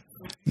face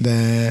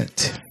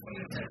that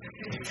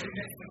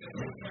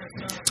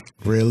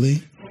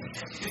really,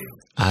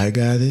 I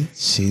got it,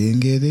 she didn't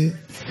get it.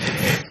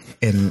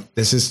 And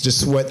this is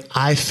just what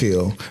I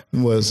feel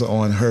was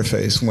on her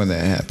face when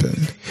that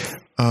happened.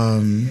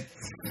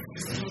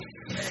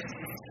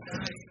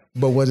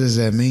 But what does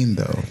that mean,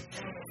 though?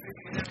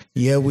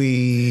 Yeah,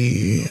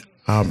 we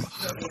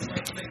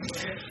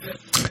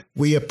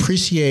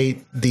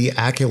appreciate the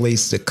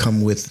accolades that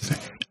come with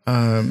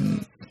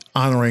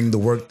honoring the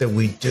work that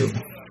we do.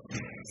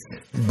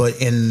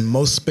 But in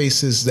most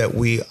spaces that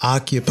we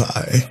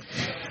occupy,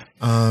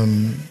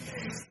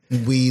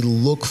 we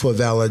look for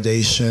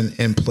validation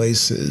in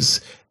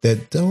places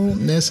that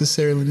don't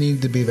necessarily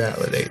need to be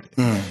validated.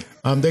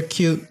 They're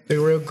cute.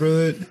 They're real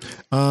good.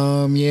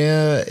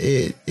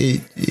 It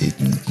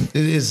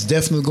is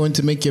definitely going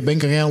to make your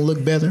bank account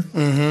look better.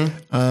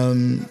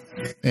 And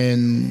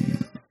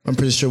I'm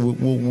pretty sure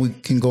we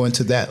can go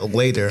into that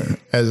later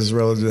as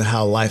relative to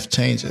how life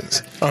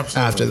changes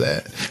after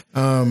that.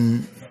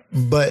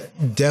 But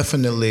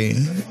definitely,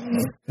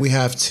 we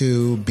have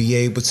to be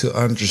able to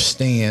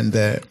understand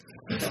that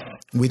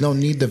we don't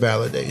need the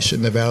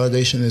validation. The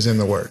validation is in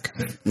the work.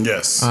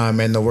 Yes.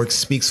 And the work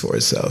speaks for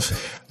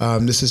itself.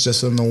 This is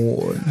just an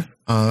award.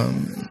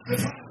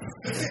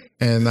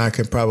 And I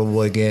can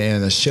probably get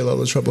in a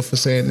shitload of trouble for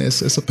saying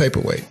this. It's a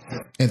paperweight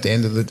at the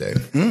end of the day.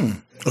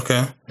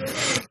 Okay.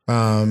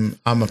 I'm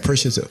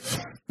appreciative.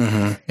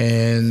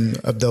 And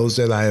of those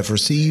that I have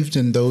received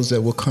and those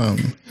that will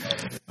come.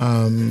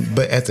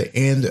 But at the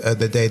end of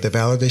the day, the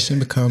validation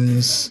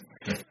becomes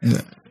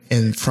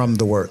from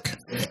the work.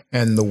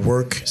 And the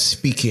work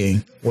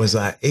speaking, was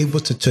I able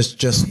to touch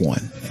just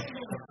one?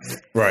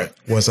 Right.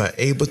 Was I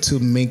able to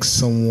make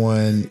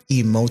someone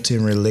emote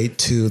and relate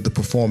to the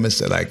performance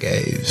that I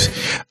gave?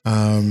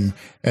 And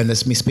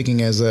that's me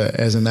speaking as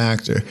an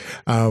actor.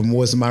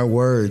 Was my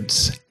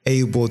words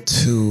able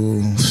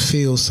to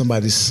feel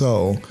somebody's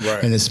soul?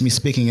 Right. And it's me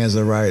speaking as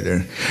a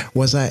writer.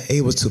 Was I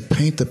able to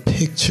paint the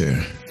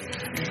picture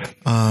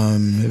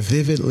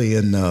vividly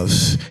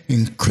enough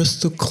and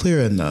crystal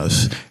clear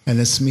enough? And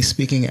it's me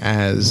speaking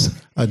as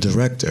a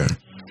director.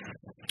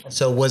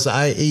 So was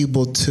I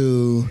able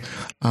to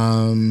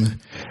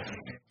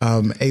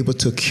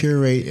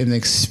curate an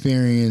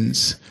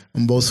experience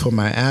both for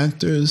my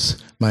actors,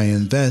 my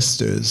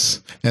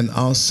investors, and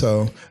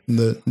also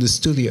the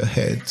studio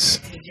heads?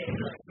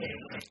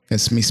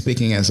 It's me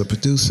speaking as a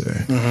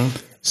producer.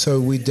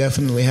 So we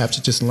definitely have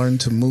to just learn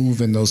to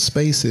move in those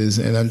spaces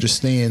and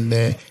understand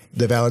that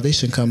the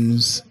validation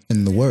comes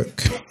in the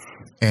work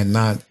and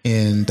not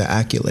in the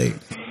accolade.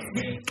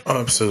 Oh,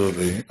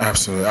 absolutely. I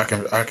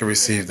can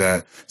receive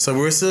that. So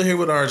we're still here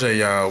with RJay,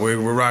 y'all. We're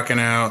rocking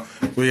out.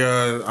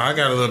 I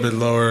got a little bit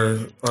lower.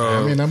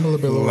 I'm a little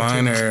bit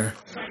lower.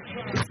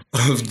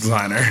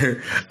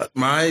 Liner.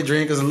 My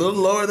drink is a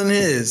little lower than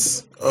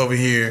his over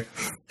here.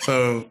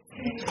 So.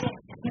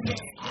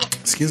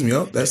 Excuse me.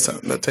 Oh,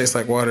 that tastes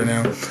like water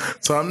now.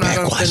 So I'm not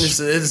gonna finish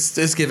it.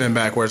 It's giving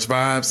backwards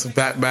vibes.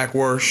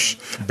 Backwash.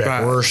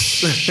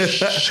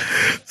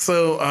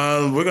 So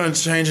we're gonna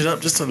change it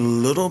up just a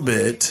little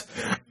bit.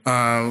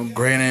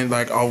 Granted,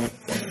 like a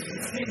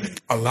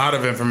lot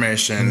of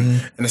information,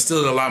 and there's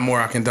still a lot more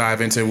I can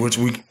dive into, which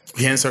we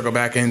can circle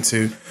back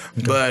into.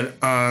 But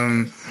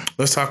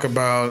let's talk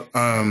about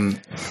the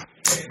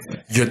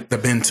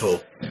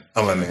mental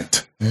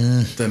element,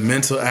 the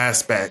mental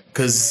aspect,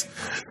 because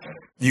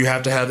you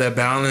have to have that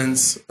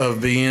balance of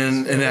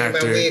being an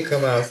actor.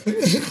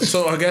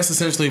 So I guess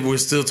essentially we're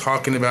still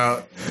talking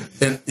about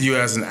you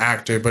as an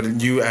actor,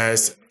 but you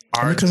as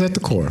art. Because at the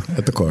core,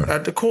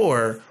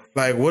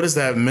 like, what does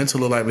that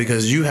mental look like?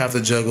 Because you have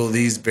to juggle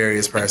these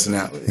various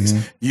personalities.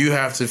 You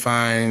have to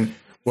find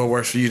what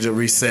works for you to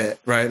reset,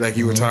 right? Like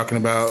you were talking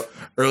about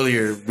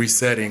earlier,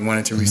 resetting,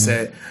 wanting to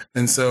reset.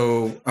 And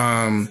so,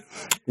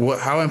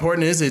 how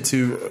important is it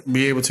to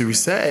be able to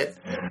reset,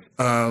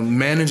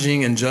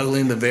 managing and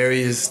juggling the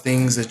various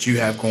things that you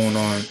have going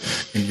on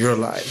in your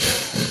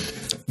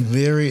life?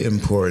 Very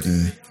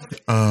important.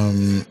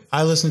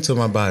 I listen to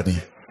my body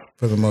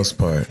for the most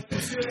part.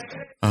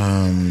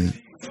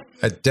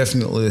 I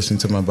definitely listen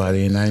to my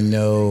body, and I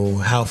know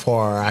how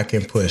far I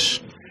can push.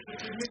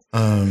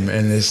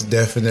 And it's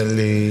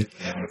definitely,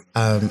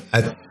 I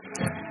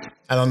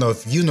don't know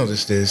if you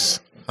noticed this,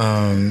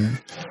 but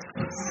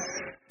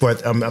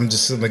I'm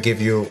just going to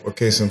give you a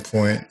case in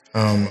point.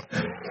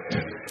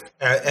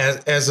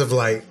 As of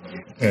late,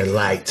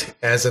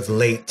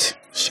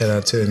 shout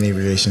out to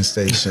Inebriation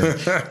Station.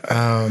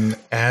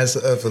 As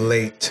of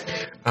late,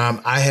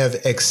 I have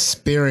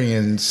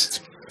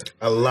experienced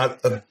a lot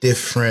of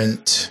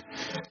different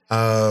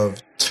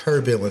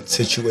turbulent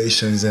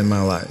situations in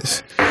my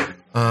life.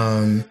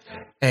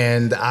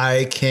 And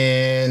I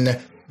can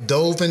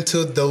dove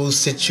into those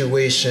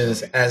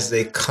situations as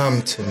they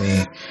come to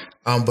me.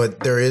 But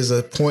there is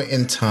a point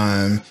in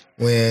time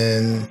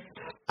when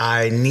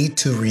I need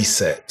to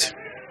reset.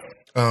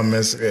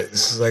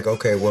 It's like,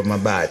 okay, well, my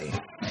body,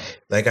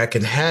 like I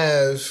can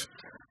have,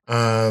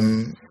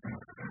 I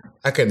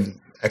can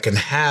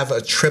have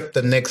a trip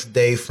the next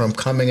day from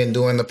coming and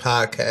doing the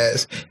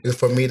podcast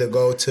for me to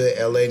go to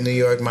LA, New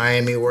York,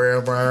 Miami,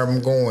 wherever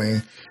I'm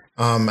going,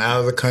 out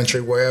of the country,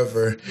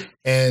 wherever,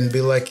 and be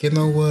like, you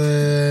know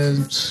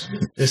what,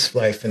 this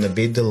flight finna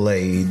be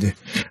delayed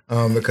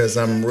because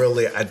I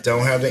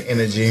don't have the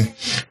energy.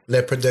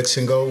 Let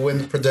production go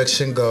when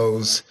production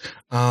goes.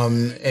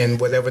 And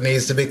whatever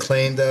needs to be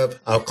cleaned up,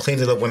 I'll clean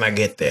it up when I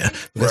get there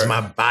because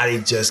my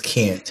body just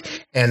can't.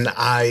 And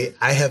I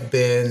have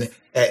been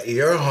at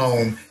your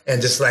home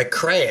and just like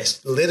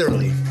crashed,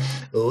 literally.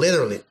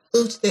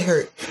 Oops, they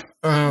hurt.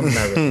 Not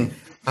really.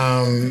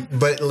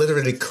 But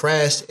literally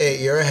crashed at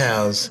your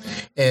house,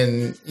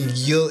 and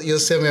you'll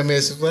send me a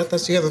message. Well, I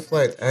thought you had a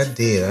flight. I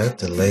did. I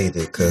delayed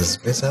it because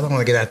bitch, I don't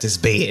want to get out this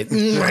bed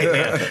right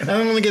now. I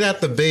don't want to get out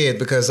the bed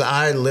because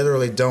I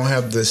literally don't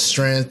have the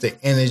strength, the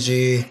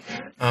energy.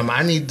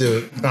 I need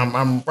to.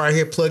 I'm right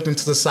here plugged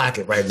into the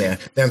socket right now,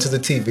 down to the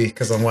TV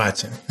because I'm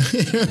watching.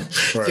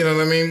 Right. You know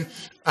what I mean?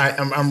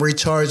 I'm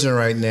recharging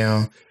right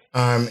now,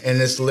 and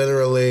it's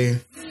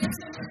literally.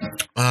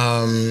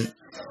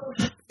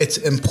 It's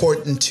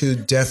important to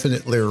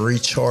definitely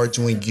recharge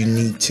when you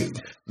need to.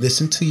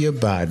 Listen to your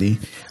body.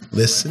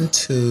 Listen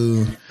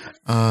to,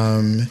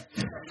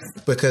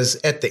 because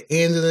at the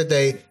end of the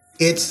day,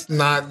 it's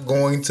not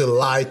going to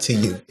lie to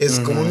you. It's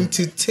going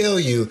to tell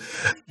you,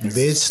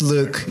 bitch,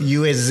 look,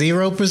 you at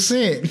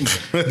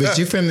 0%, but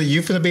you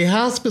finna be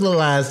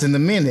hospitalized in a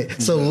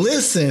minute. So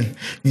listen,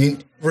 you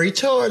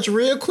recharge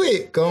real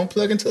quick. Go and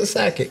plug into a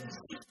socket.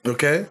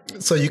 Okay.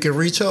 So you can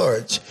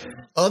recharge.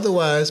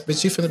 Otherwise,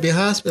 but you're finna be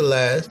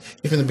hospitalized.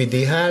 You're finna be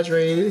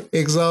dehydrated,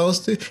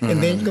 exhausted,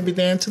 and then you're gonna be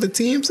down to the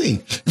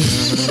TMZ.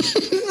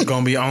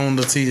 Gonna be on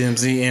the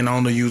TMZ and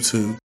on the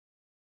YouTube.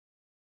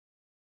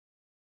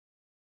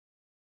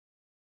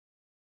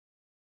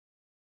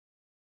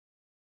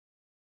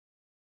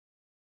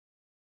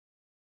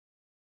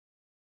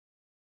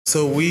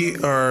 So we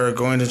are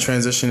going to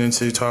transition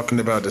into talking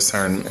about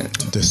discernment.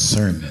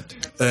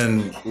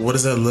 And what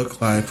does that look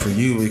like for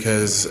you?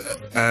 Because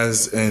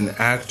as an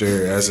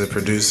actor, as a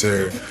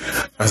producer,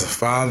 as a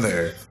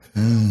father,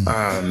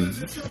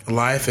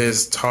 life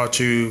has taught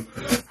you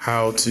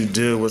how to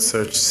deal with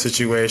such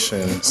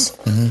situations.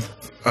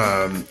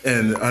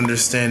 And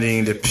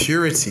understanding the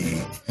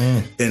purity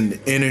and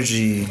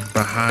energy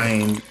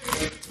behind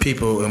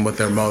people and what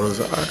their motives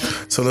are.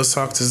 So let's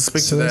speak to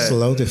that. So that's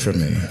loaded for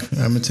me.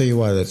 I'm gonna tell you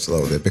why that's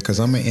loaded. Because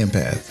I'm an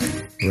empath,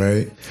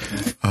 right?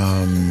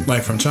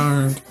 Like from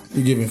Charmed,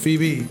 you giving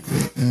Phoebe.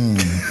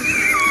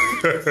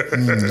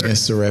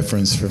 It's a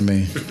reference for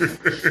me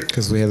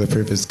because we had a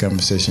previous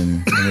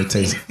conversation and it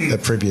takes a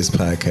previous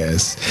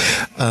podcast.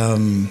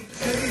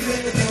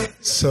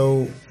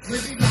 So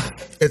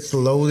it's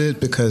loaded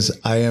because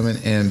I am an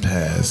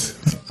empath.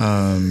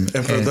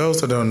 And for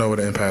those who don't know what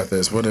an empath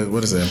is, what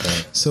is an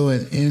empath? So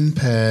an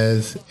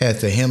empath,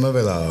 at the hem of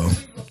it all,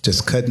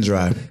 just cut and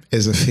dry,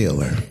 is a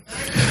feeler.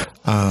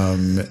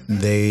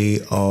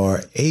 They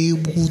are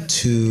able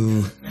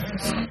to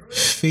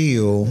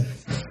feel,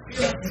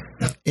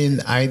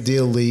 and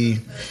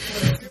ideally,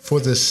 for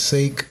the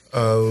sake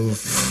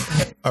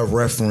of a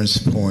reference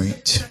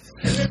point,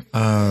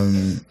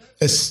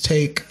 let's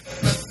take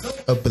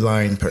a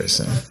blind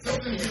person.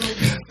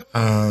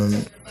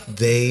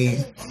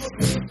 They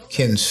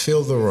can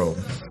fill the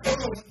room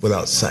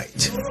without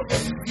sight,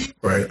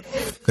 right?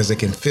 Because they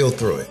can feel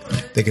through it.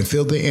 They can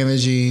feel the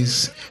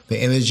energies.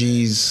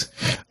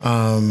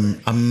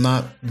 I'm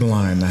not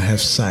blind. I have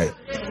sight.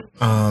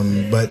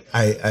 But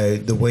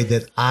the way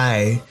that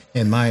I,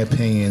 in my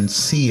opinion,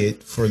 see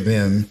it for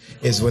them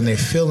is when they're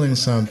feeling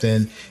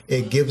something,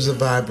 it gives a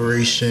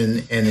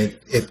vibration and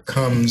it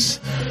comes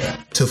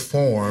to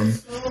form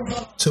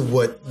to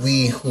what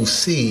we who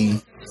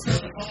see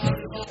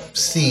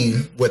see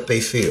what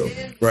they feel.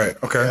 Right.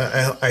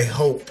 Okay. I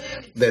hope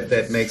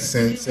that makes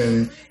sense.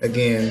 And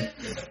again,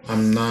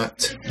 I'm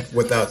not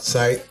without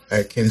sight.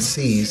 I can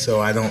see,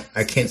 so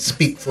I can't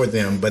speak for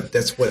them, but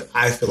that's what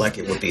I feel like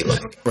it would be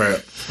like.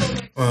 Right.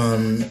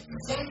 And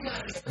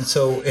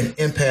so an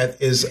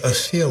empath is a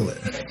feeler.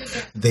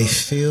 They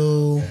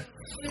feel.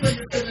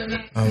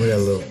 Oh, we got a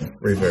little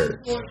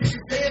reverb.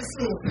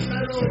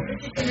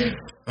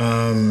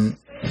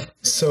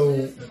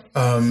 So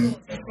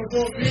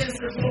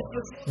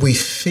we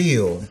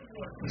feel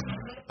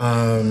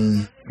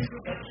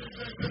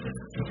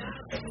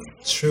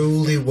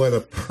truly what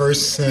a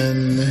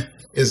person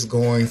is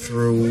going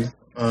through,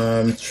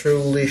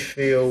 truly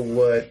feel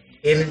what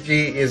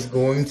energy is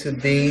going to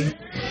be,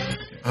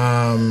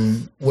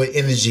 what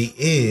energy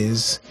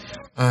is.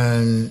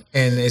 And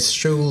it's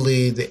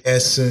truly the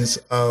essence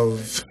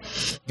of,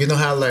 you know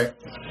how like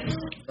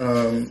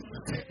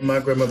my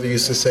grandmother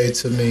used to say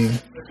to me,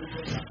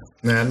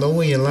 now I know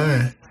when you're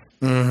lying.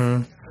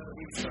 Mm-hmm.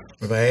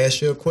 If I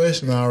ask you a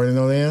question, I already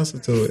know the answer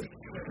to it.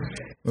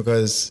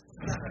 Because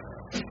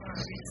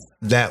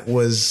that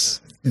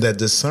was the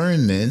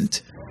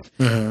discernment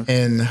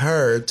in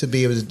her to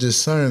be able to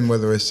discern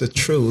whether it's the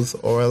truth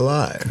or a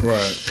lie.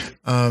 Right.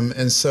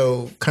 And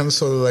so kind of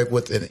sort of like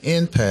with an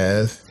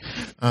empath,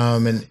 a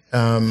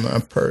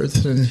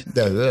person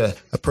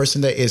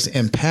that is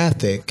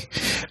empathic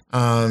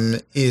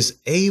is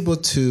able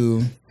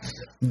to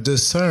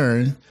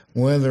discern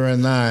whether or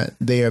not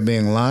they are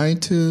being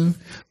lied to,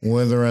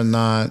 whether or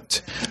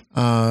not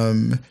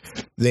the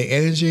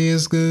energy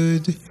is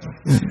good.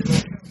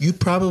 You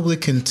probably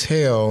can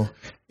tell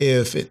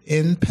if an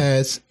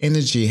empath's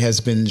energy has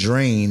been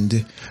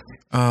drained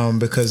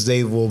because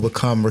they will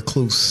become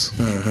recluse.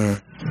 Mm-hmm.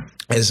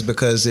 It's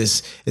because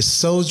it's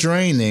so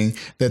draining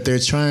that they're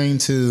trying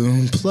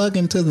to plug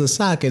into the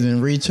socket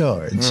and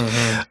recharge.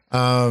 Mm-hmm.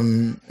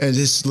 And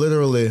it's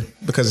literally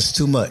because it's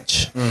too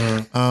much.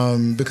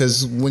 Mm-hmm.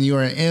 Because when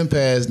you're an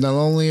empath, not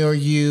only are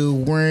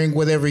you wearing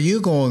whatever you're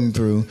going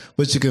through,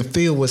 but you can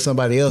feel what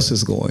somebody else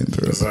is going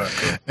through.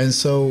 Exactly. And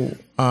so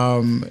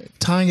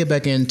tying it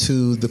back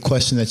into the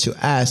question that you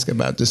asked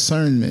about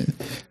discernment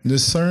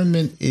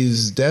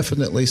is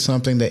definitely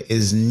something that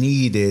is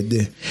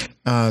needed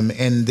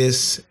in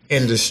this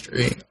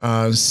industry,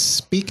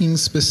 speaking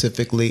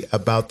specifically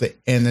about the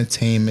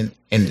entertainment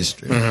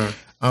industry.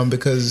 Mm-hmm.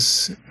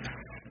 Because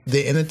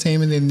the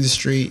entertainment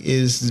industry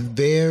is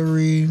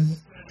very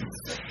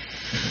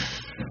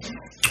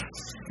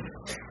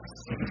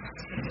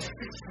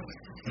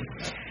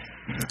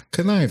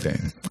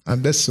conniving.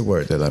 That's the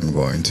word that I'm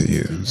going to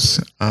use.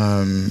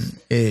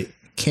 It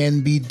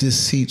can be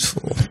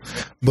deceitful,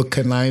 but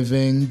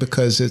conniving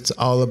because it's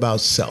all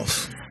about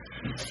self.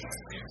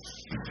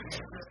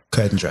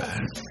 Cut and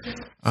dry.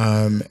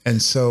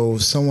 And so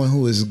someone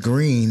who is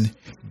green,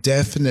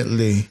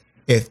 definitely,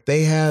 if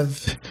they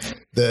have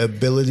the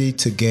ability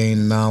to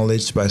gain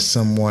knowledge by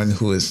someone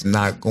who is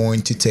not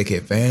going to take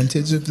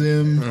advantage of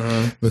them,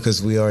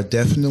 because we are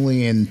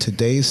definitely in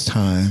today's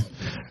time,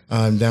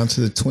 down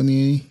to the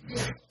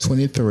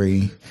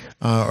 2023,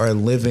 are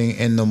living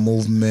in the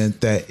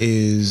movement that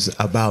is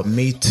about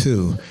Me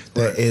Too,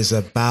 that is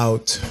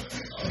about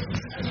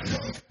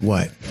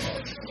what?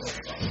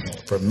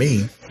 For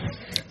me,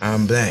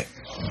 I'm black.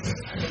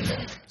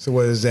 So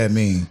what does that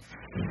mean?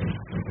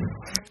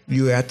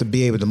 You have to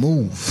be able to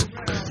move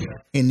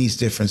in these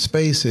different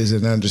spaces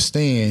and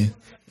understand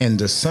and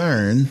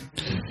discern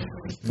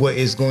what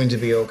is going to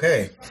be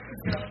okay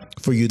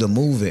for you to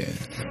move in.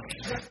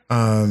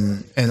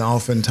 And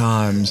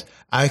oftentimes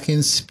I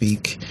can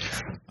speak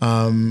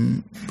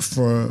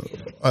for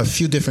a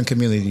few different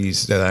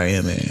communities that I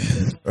am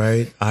in,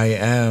 right? I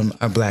am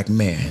a black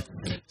man.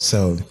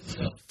 So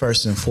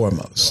first and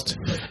foremost.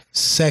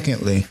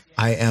 Secondly,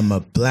 I am a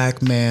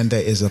black man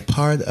that is a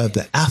part of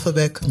the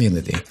alphabet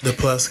community. The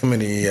plus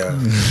community, yeah.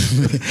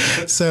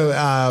 So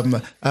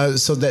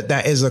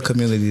that is a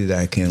community that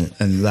I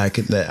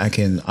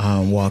can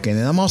walk in.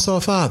 And I'm also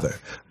a father,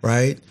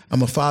 right?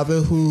 I'm a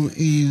father who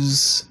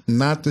is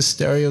not the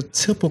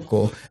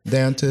stereotypical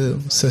down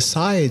to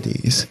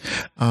society's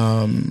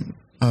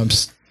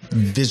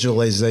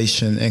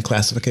visualization and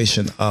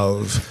classification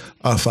of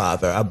a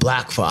father, a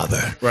black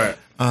father. Right.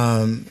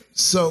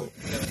 So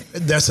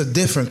that's a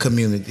different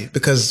community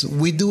because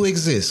we do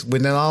exist.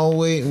 We're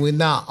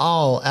not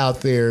all out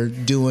there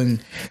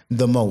doing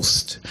the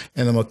most,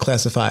 and I'm gonna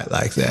classify it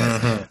like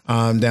that.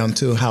 Mm-hmm. Down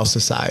to how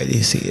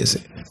society sees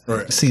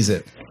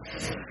it.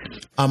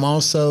 I'm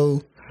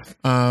also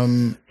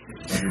a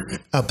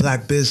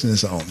black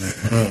business owner.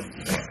 Mm.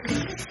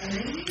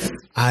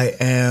 I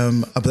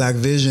am a black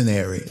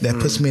visionary. That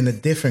puts me in a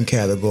different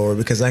category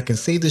because I can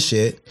see the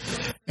shit,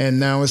 and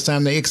now it's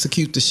time to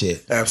execute the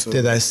shit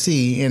that I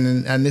see,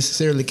 and I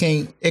necessarily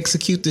can't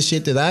execute the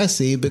shit that I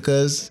see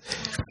because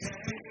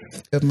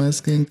of my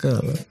skin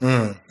color.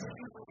 Mm.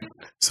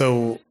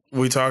 So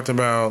we talked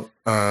about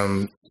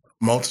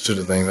multitude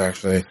of things,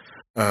 actually.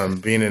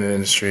 being in the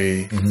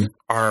industry,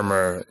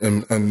 armor,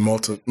 and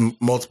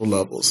multiple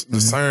levels,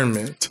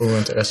 discernment. We're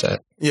going to take a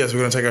shot. Yes, we're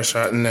going to take our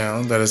shot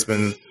now that has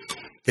been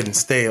getting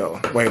stale,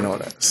 waiting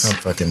on us. I'm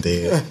fucking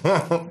dead.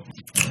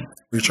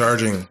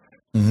 Recharging.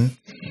 We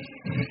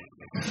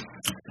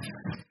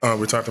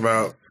talked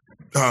about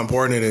how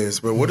important it is,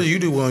 but what do you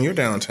do when you're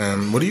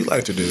downtime? What do you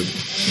like to do?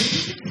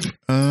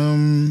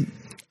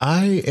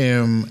 I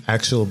am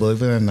actually,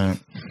 believe it or not,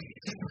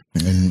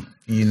 and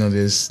you know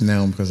this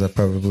now because I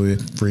probably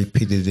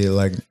repeated it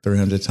like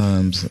 300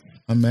 times.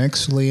 I'm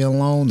actually a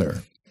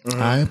loner.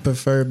 I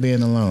prefer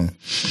being alone.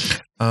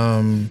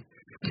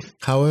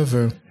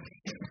 However,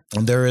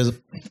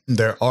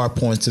 there are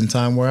points in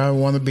time where I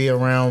want to be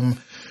around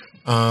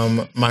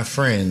my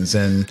friends,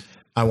 and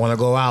I want to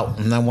go out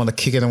and I want to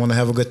kick it. I want to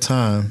have a good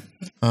time.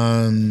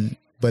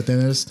 But then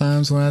there's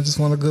times when I just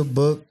want a good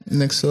book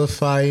next to a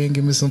fire and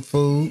give me some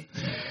food.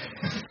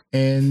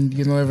 And,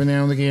 you know, every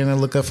now and again I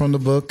look up from the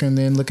book and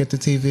then look at the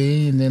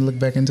TV and then look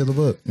back into the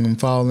book and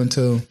fall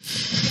into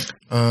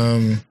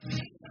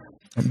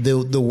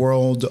the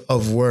world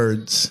of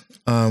words,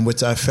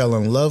 which I fell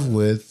in love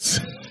with.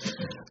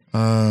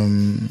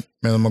 And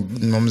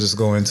I'm just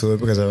going into it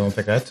because I don't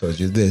think I told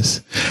you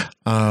this.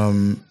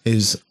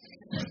 Is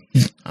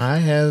I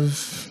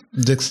have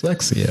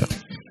dyslexia.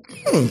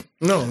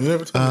 No, you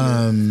never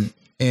told me.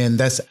 And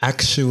that's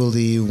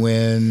actually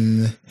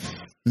when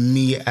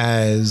me,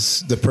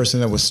 as the person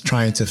that was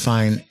trying to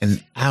find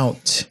an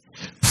out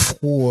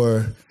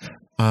for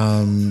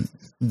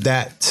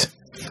that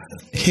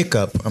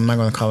hiccup, I'm not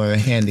going to call it a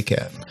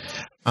handicap,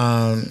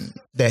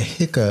 that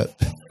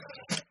hiccup,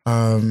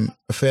 I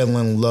fell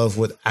in love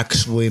with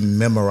actually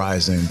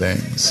memorizing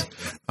things,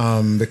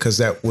 because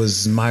that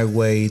was my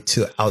way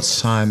to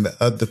outshine the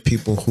other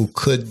people who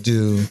could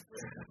do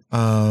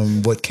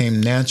what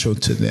came natural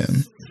to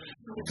them,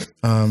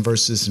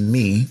 versus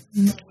me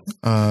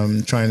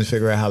trying to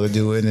figure out how to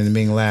do it and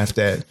being laughed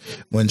at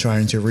when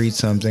trying to read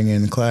something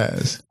in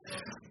class.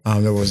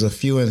 There was a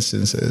few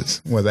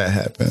instances where that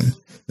happened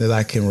that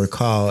I can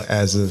recall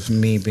as of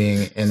me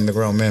being in the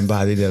grown man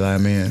body that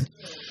I'm in.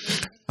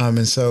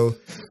 And so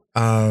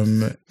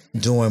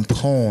doing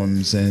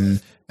poems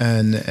and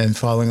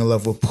falling in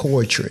love with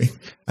poetry,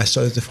 I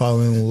started to fall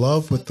in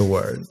love with the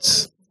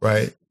words,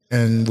 right?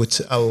 And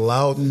which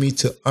allowed me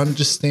to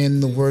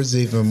understand the words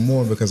even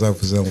more because I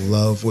was in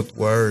love with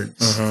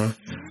words,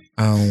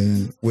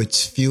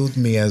 which fueled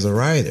me as a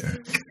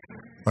writer.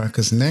 Right?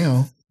 Because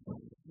now,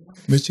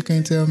 bitch, you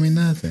can't tell me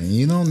nothing.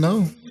 You don't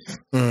know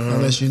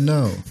unless you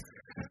know.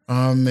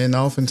 And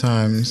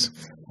oftentimes,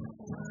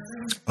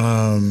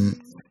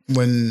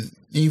 when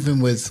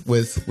even with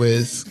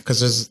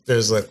because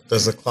there's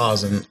a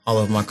clause in all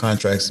of my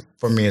contracts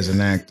for me as an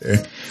actor,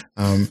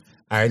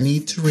 I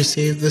need to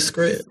receive the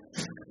script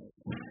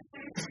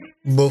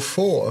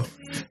before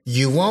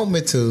you want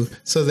me to,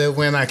 so that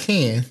when I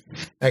can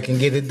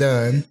get it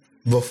done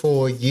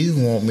before you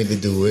want me to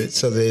do it,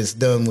 so that it's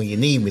done when you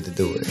need me to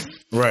do it.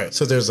 Right.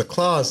 So there's a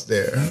clause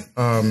there.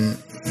 And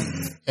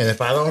if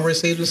I don't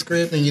receive the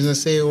script and you done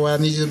say, well, I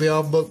need you to be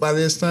all booked by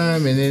this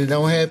time, and then it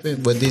don't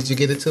happen, but did you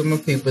get it to my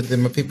people? Did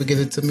my people get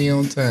it to me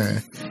on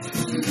time?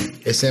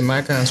 It's in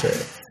my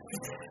contract.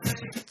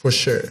 For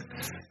sure.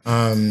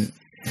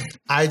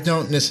 I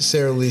don't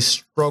necessarily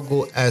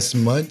struggle as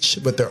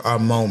much, but there are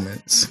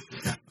moments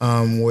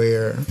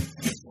where,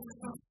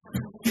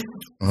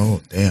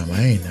 oh, damn,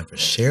 I ain't never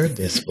shared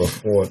this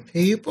before.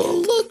 People,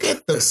 look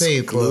at the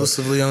people.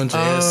 Exclusively on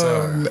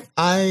JSR.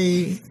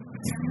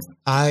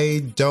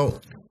 I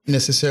don't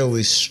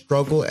necessarily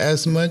struggle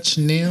as much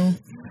now,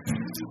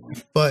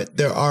 but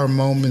there are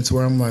moments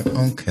where I'm like,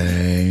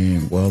 okay,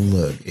 well,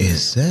 look,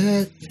 is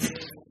that...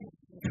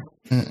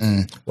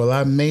 Well,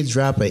 I may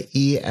drop an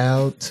E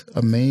out, I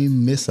may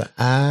miss an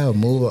I, or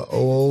move an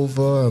O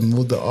over, or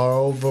move the R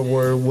over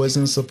where it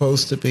wasn't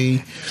supposed to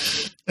be.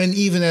 And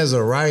even as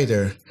a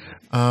writer,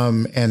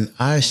 and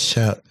I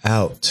shout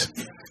out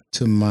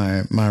to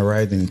my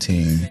writing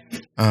team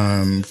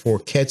for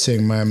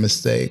catching my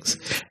mistakes.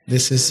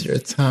 This is your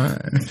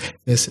time.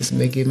 This is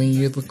me giving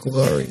you the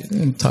glory.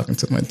 I'm talking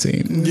to my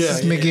team. This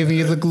is me giving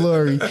you the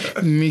glory.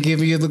 Me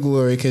giving you the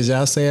glory because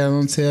y'all say I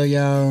don't tell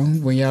y'all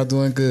when y'all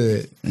doing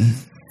good.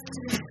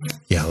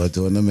 Y'all are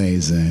doing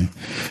amazing.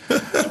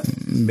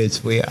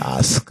 Bitch, we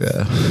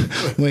Oscar.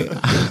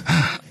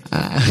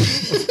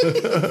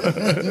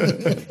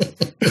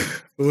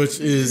 Which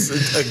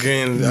is,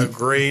 again, a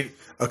great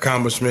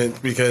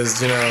accomplishment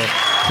because, you know,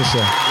 for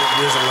sure,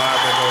 there's a lot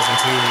that goes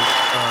into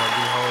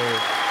the whole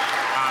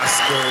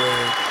Oscar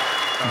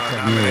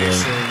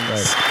nominations.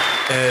 Right.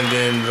 And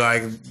then,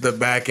 like, the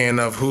back end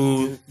of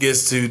who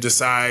gets to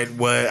decide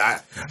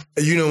what.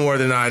 You know more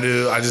than I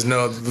do. I just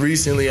know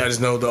recently, I just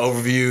know the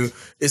overview.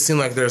 It seemed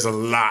like there's a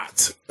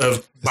lot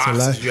of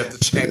boxes you have to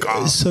check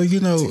off. So, you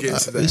know,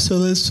 so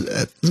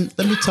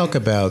let me talk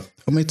about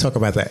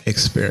that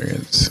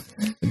experience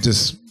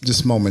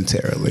just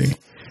momentarily.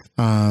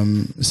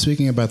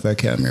 Speaking about the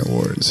Academy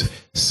Awards.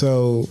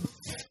 So,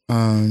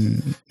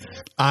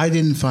 I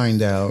didn't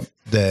find out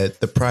that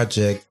the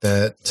project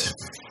that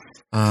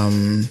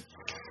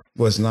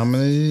Was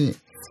nominated,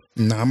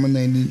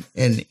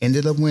 and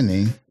ended up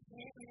winning.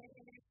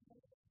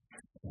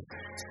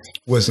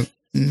 Wasn't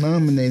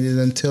nominated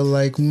until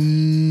like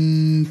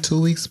 2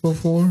 weeks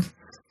before.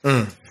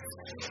 And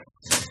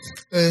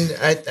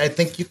I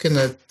think you can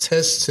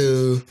attest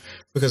to,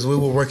 because we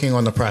were working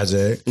on the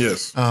project.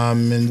 Yes.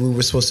 And we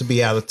were supposed to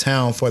be out of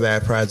town for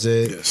that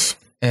project. Yes.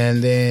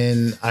 And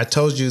then I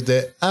told you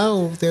that,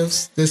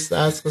 there's this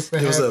Oscars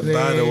happening.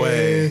 By the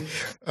way.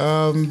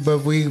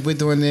 But we're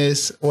doing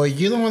this. Well,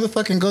 you don't want to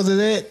fucking go to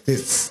that?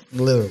 It's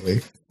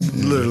literally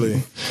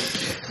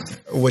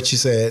what you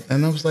said.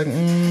 And I was like,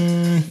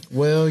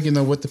 well, you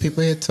know, what the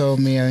people had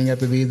told me, I didn't have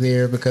to be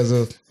there because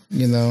of,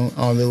 you know,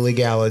 all the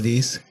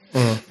legalities.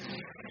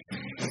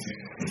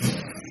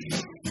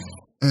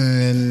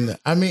 And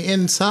I mean,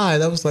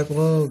 inside, I was like,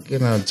 well, you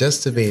know,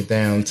 just to be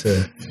down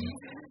to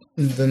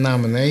the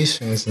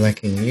nominations and I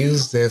can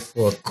use that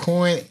for a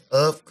coin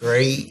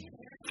upgrade.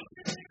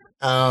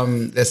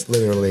 That's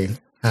literally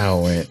how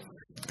it went,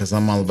 because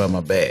I'm all about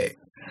my bag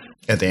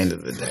at the end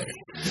of the day.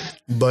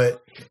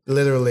 But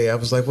literally, I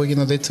was like, well, you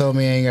know, they told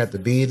me I ain't got to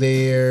be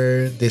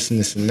there, this and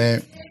this and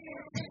that.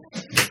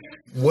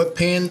 What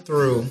panned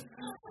through,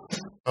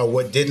 or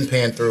what didn't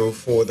pan through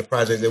for the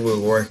project that we were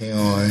working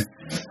on,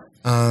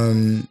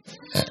 I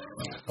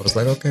was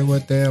like, okay,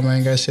 well, damn, I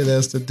ain't got shit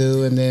else to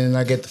do. And then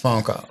I get the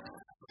phone call.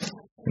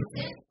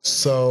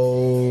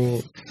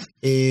 So,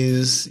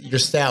 is your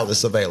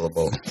stylist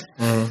available?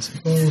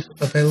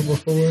 Available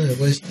for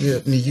what?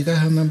 You got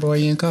her number, why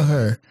you didn't call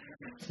her?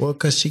 Well,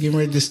 because she getting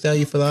ready to style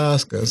you for the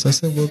Oscars. I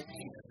said, well,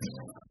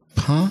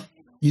 huh?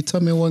 You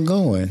told me I wasn't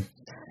going.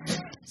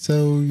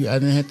 So, I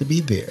didn't have to be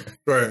there.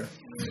 Right.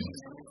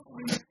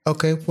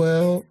 Okay,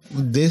 well,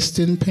 this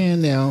didn't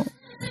pan out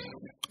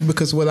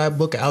because what I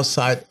book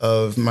outside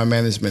of my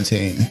management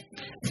team,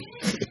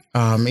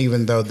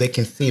 even though they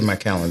can see my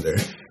calendar,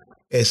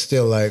 it's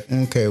still like,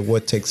 okay,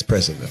 what takes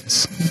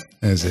precedence?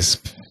 Is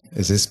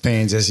this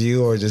paying just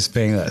you or just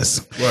paying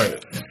us?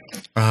 Right.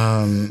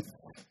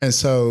 And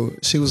so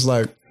she was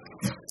like,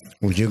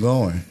 where you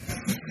going?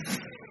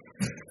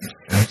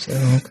 I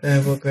said, okay,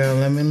 well, girl,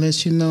 let me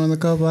let you know in a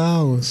couple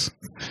hours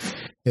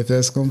if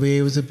that's going to be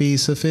able to be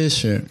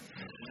sufficient.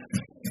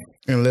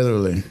 And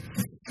literally,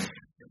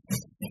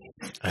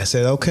 I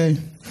said, okay.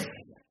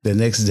 The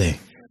next day,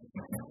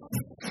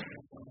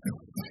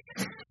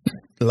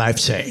 life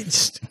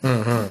changed.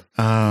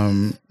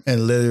 And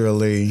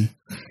literally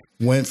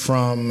went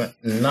from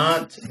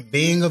not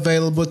being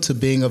available to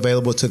being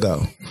available to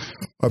go,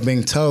 or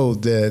being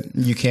told that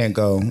you can't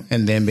go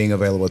and then being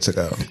available to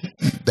go.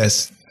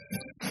 That's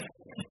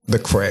the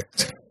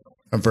correct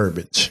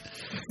verbiage.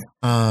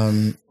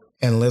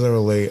 And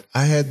literally,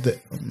 I had the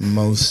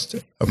most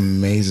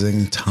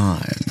amazing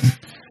time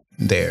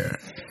there.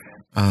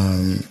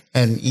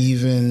 And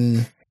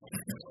even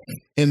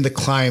in the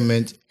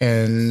climate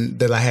and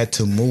that I had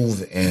to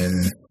move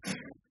in,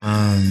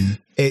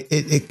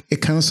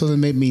 it kind of sort of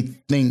made me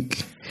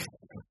think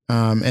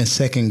and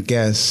second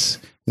guess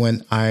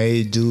when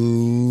I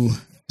do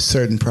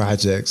certain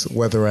projects,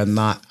 whether or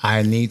not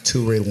I need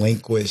to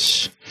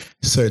relinquish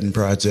certain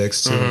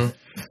projects to.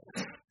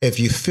 If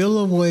you feel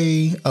a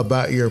way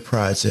about your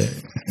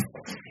project,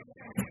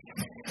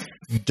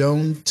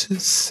 don't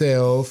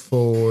sell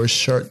for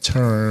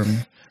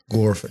short-term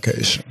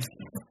glorification.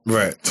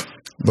 Right.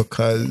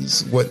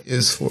 Because what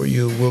is for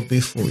you will be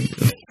for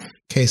you.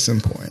 Case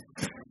in point.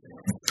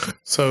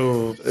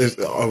 So, it's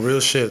a real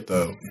shit,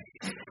 though.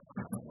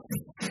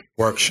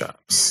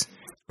 Workshops.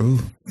 Ooh.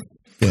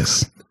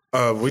 Yes.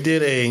 We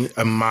did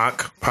a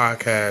mock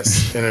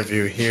podcast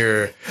interview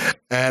here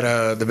at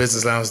the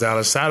Business Lounge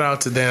Dallas. Shout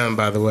out to them,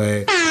 by the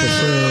way, for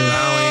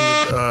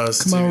allowing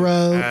us to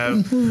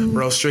have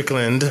Rose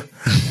Strickland,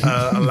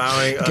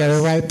 allowing us. Got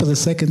it right for the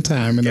second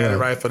time. Got it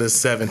right for the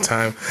seventh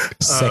time.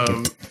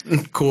 Second.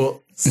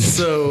 Cool.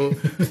 So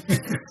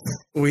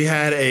we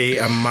had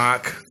a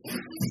mock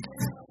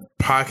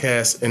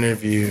podcast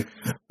interview.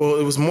 Well,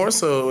 it was more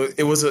so.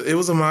 It was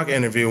a mock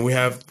interview. We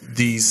have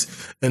these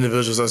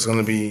individuals that's going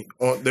to be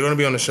on. They're going to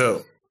be on the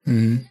show.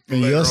 And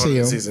you'll see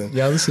them.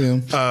 Y'all see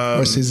them.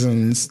 Or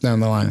seasons down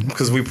the line.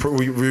 Because we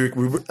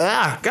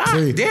God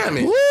damn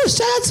it! Woo!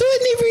 Shout out to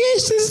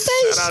Inebriation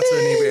Station. Shout out to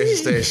Inebriation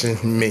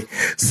Station. Me.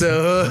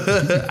 So,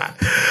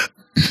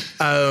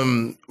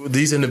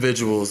 these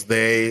individuals,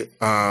 they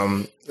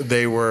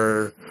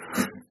were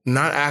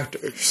not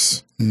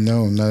actors.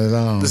 No, not at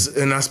all.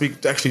 And I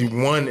speak actually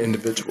one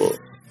individual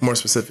more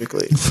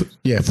specifically.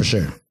 Yeah, for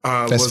sure.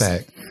 That's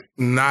fact.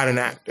 Not an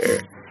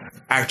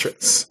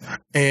actress.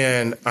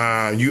 And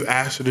you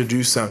asked her to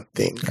do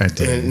something. I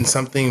did. And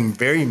something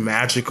very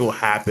magical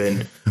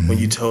happened when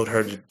you told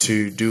her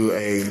to do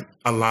a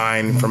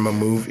line from a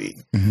movie,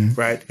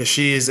 right? Because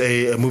she is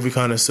a movie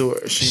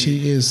connoisseur.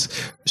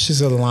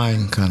 She's a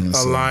line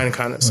connoisseur. A line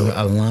connoisseur.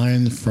 A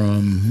line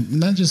from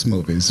not just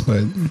movies,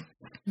 but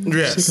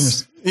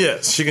yes,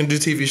 she can do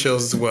TV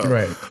shows as well.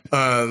 Right.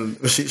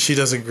 But she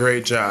does a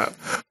great job.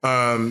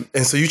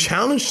 And so you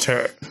challenged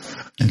her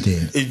I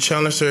did. You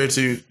challenged her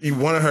you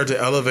wanted her to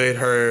elevate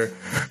her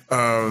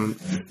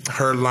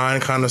line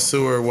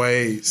connoisseur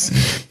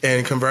ways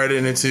and convert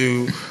it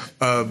into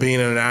being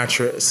an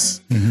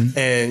actress. Mm-hmm.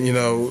 And, you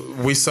know,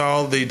 we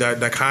saw the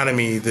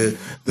dichotomy, the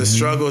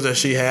struggles that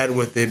she had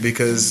with it,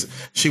 because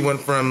she went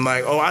from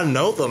like, oh, I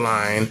know the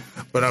line,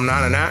 but I'm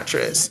not an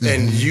actress. Mm-hmm.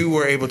 And you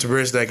were able to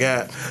bridge that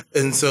gap.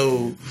 And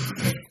so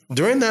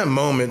during that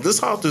moment, let's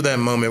talk through that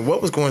moment.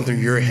 What was going through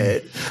your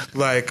head?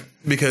 Like,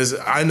 because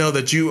I know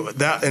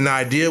that an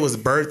idea was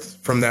birthed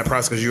from that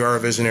process, because you are a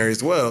visionary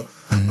as well.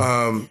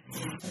 Mm-hmm.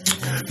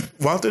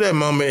 Walk through that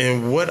moment,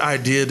 and what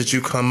idea did you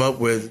come up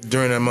with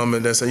during that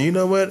moment that said, you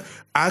know what,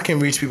 I can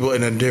reach people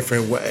in a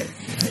different way?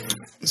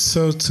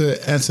 So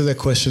to answer that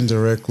question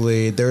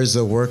directly, there's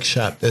a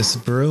workshop that's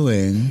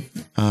brewing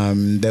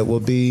that will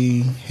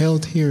be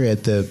held here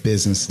at the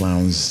Business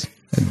Lounge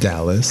in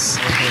Dallas.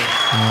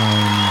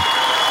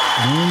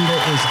 When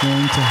that is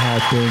going to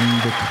happen,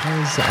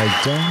 because I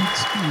don't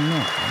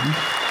know.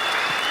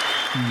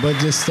 But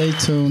just stay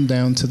tuned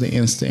down to the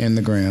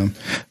Instagram,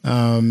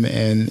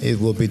 and it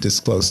will be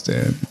disclosed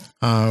there.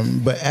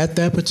 But at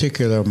that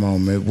particular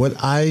moment,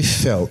 what I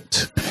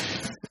felt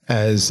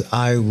as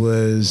I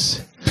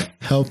was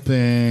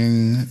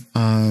helping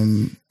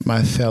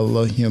my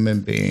fellow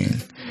human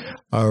being,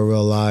 I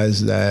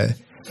realized that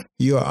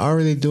you are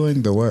already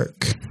doing the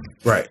work.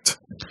 Right.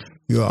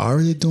 You are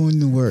already doing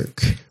the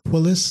work.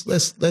 Well,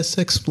 let's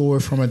explore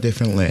from a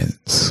different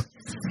lens.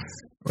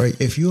 Right?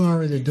 If you're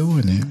already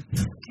doing it,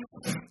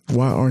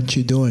 why aren't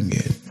you doing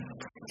it?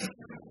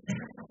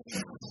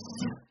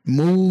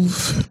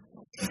 Move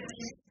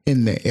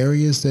in the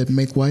areas that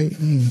make way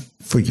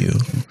for you.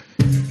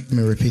 Let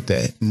me repeat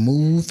that.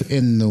 Move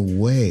in the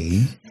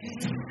way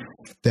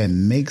that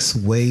makes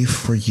way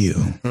for you.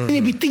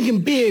 You be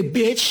thinking big,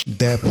 bitch.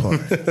 That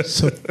part.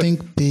 So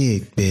think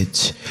big,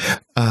 bitch.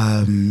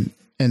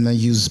 And I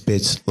use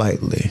bitch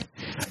lightly.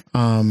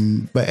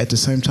 But at the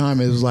same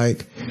time, it was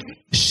like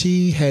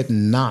she had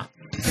not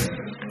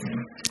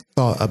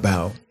thought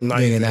about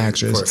being an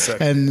actress.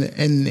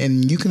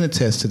 And you can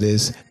attest to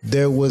this.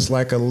 There was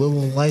like a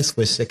little light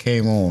switch that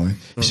came on.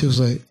 Mm-hmm. She was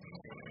like,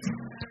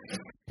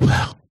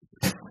 well,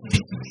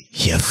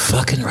 you're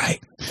fucking right.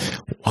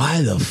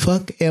 Why the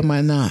fuck am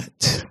I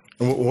not?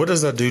 What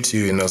does that do to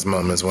you in those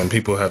moments when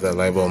people have that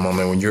light bulb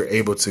moment, when you're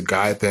able to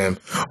guide them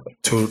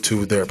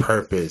to their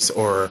purpose,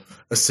 or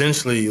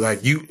essentially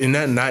like you in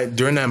that night,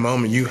 during that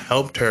moment, you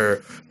helped her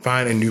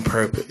find a new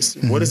purpose.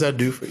 Mm-hmm. What does that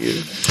do for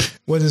you?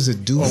 What does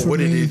it do for me? What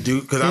did it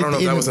do? Because I don't know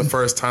if that was the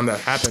first time that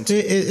happened to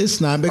you.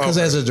 It's not, because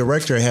as a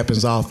director, it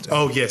happens often.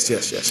 Oh, yes.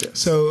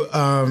 So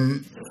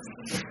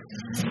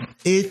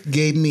it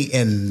gave me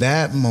in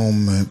that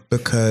moment,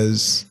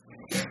 because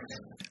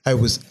I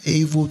was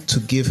able to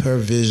give her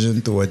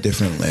vision through a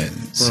different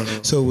lens.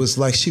 Mm-hmm. So it was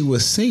like she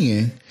was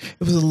seeing, it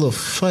was a little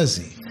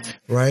fuzzy,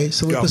 right?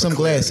 So we put some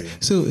glasses.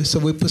 So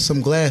we put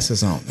some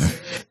glasses on her,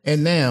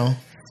 and now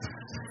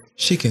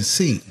she can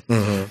see.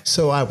 Mm-hmm.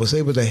 So I was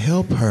able to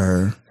help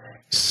her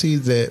see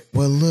that,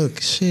 well, look,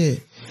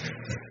 shit,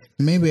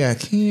 maybe I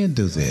can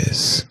do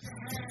this.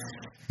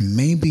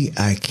 Maybe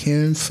I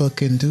can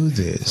fucking do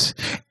this.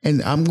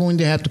 And I'm going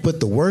to have to put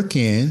the work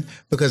in,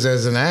 because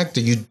as an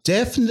actor, you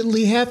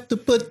definitely have to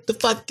put the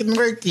fucking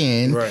work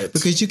in. Right.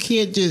 Because you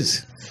can't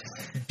just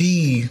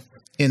be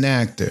an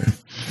actor.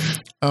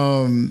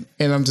 And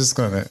I'm just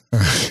going to,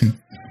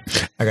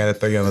 I got to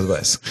throw you on the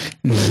bus.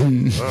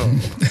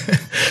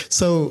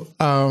 So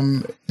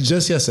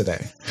just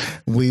yesterday,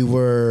 we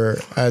were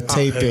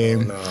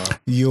taping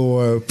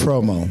your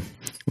promo,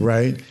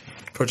 right?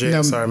 For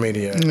JSR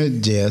Media.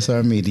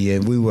 JSR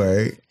Media, we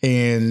were.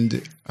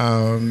 And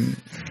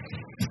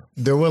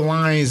there were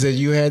lines that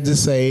you had to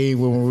say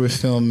when we were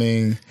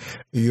filming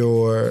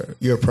your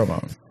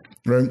promo,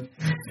 right?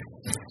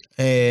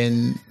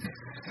 And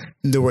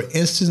there were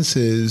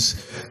instances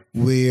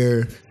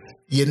where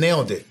you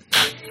nailed it.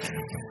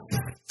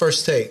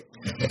 First take.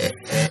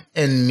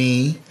 And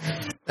me,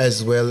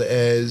 as well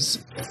as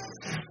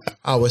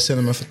our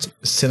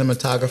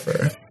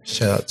cinematographer,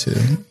 shout out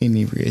to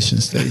Inebriation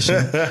Station.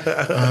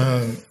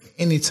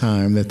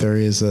 Anytime that there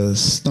is a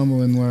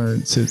stumbling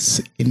words,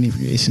 it's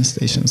Inebriation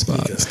Station spot.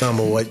 You can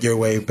stumble your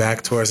way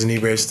back towards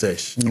Inebriation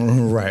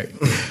Station. Right.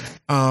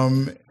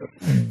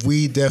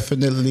 We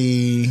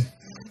definitely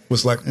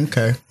was like,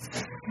 okay,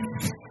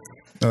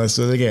 now let's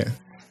do it again.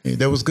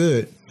 That was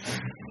good.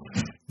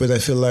 But I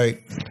feel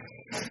like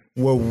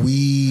what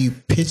we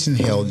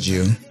pigeonholed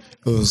you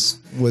was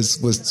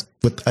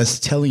with us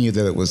telling you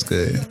that it was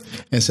good,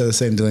 instead of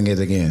saying doing it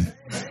again,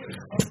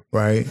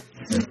 right?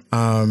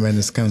 And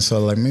it's kind of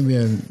sort of like maybe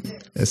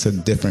it's a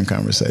different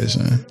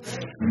conversation.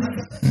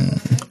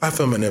 I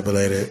feel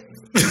manipulated.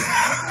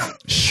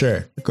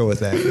 Sure, go with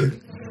that.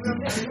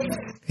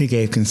 He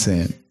gave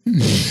consent.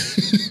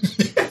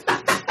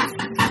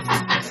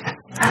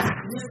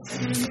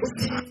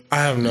 I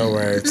have no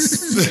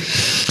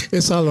words.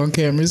 It's all on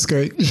camera. It's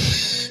great.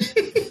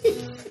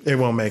 It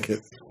won't make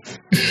it.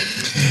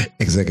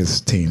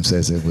 Executive team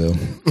says it will.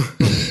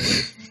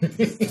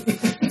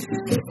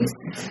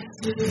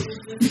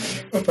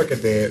 I'm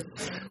fucking dead.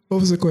 What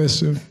was the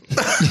question?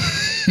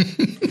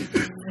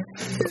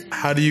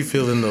 How do you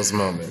feel in those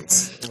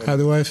moments? How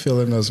do I feel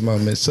in those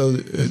moments? So,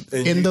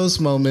 in those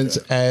moments,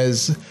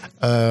 as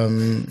a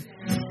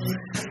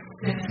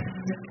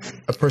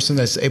person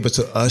that's able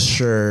to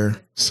usher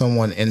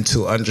someone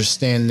into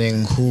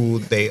understanding who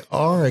they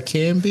are or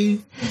can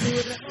be,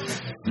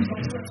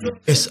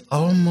 it's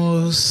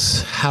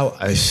almost how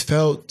I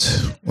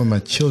felt when my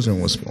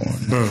children was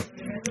born.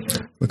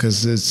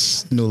 Because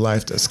it's new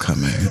life that's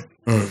coming.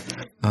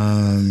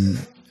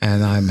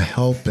 And I'm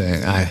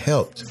helping. I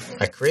helped.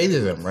 I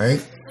created them,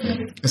 right?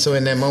 And so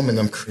in that moment,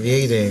 I'm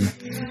creating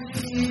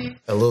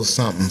a little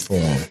something for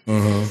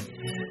them.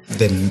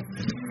 Then,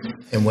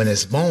 and when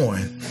it's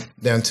born,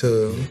 down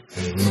to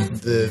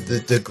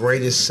the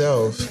greatest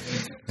self,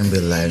 and be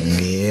like,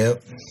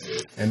 yep,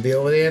 and be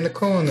over there in the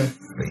corner,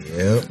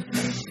 yep,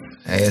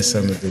 I had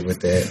something to do with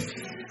that.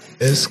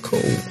 It's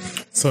cool.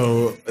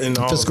 So,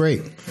 It's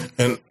great.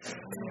 And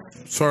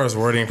as far as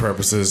wording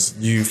purposes,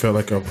 you felt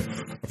like a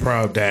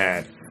proud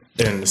dad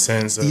in the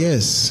sense of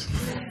Yes.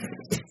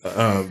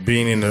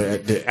 Being in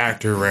the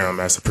actor realm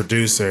as a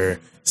producer,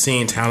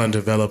 seeing talent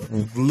develop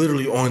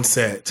literally on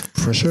set.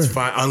 For sure.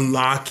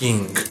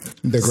 Unlocking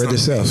The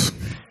greatest self.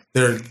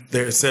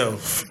 Their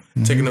self,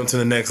 taking them to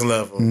the next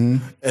level.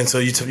 And so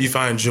you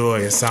find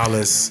joy and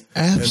solace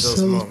in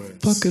those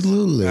moments.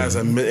 Absolutely.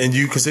 And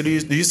you consider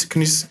do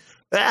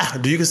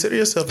you consider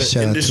yourself an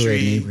Shout industry? out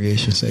to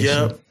inebriation section.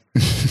 Yep.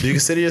 Do you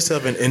consider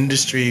yourself an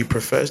industry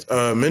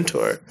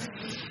mentor?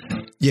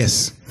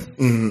 Yes.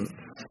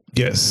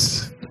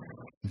 Yes.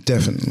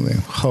 Definitely.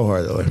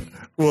 Wholeheartedly.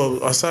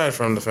 Well, aside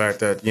from the fact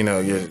that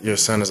your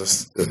son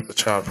is a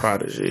child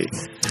prodigy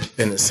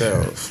in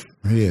itself,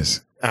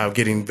 Yes.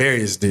 getting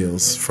various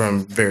deals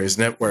from various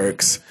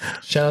networks.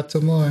 Shout out to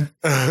more.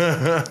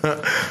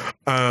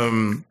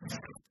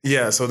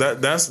 Yeah, so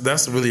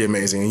that's really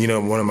amazing.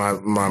 One of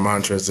my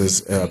mantras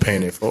is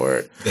paying it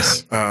forward.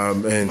 Yes.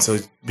 And so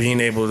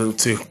being able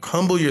to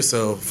humble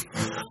yourself,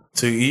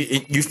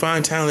 you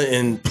find talent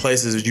in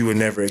places you would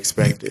never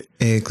expect it.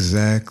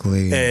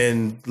 Exactly.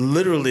 And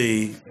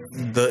literally,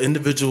 the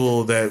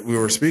individual that we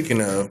were speaking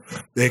of,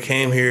 they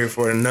came here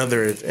for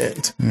another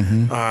event,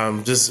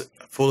 just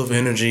full of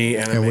energy,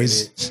 And we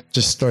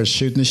just started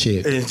shooting the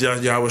shit. and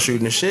y'all were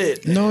shooting the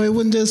shit. No, it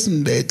wasn't just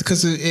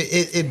because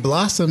it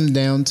blossomed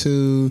down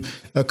to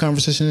a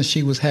conversation that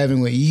she was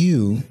having with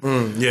you.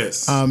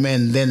 Yes.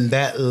 And then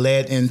that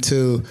led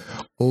into,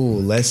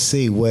 let's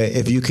see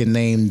if you can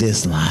name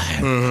this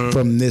line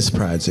from this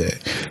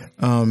project.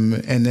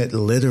 And it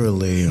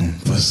literally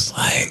was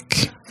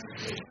like,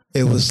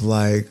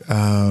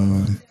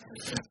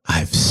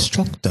 I've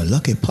struck the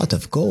lucky pot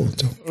of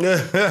gold.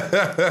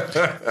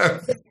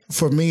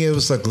 For me, it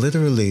was like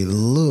literally,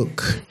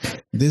 look,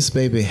 this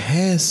baby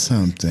has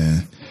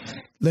something.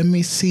 Let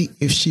me see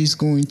if she's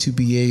going to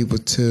be able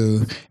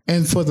to.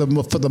 And for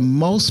the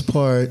most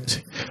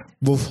part,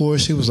 before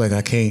she was like,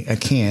 I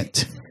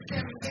can't.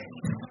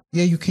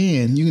 Yeah, you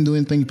can. You can do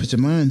anything you put your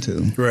mind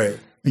to. Right.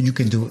 You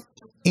can do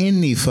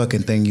any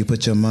fucking thing you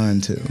put your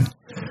mind to.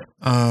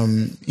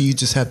 You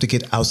just have to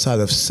get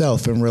outside of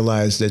self and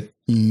realize that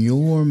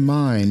your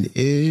mind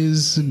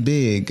is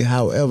big.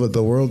 However,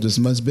 the world is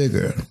much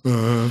bigger.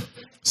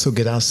 So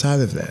get outside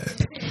of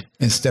that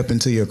and step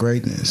into your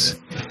greatness.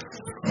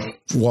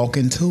 Walk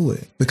into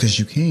it because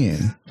you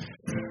can.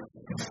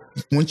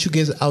 Once you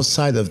get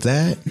outside of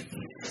that,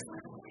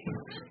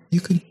 you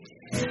can.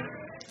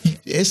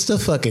 It's the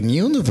fucking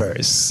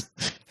universe.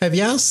 Have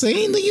y'all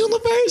seen the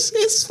universe?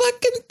 It's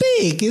fucking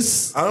big.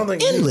 It's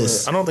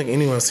endless. I don't think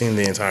anyone's seen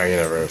the entire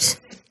universe.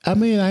 I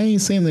mean, I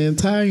ain't seen the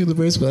entire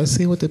universe, but I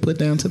see what they put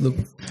down to the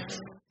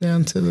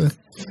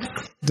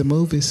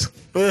movies.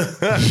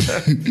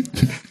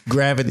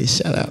 Gravity,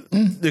 shout out.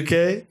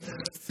 Okay,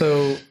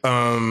 so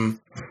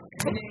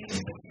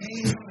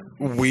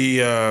we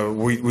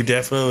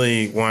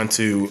definitely want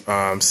to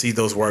see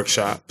those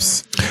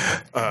workshops.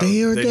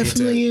 They are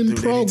definitely in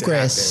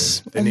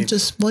progress. I'm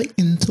just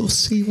waiting to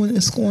see when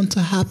it's going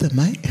to happen,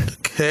 mate.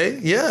 Okay,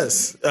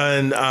 yes,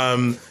 and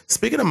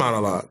speaking of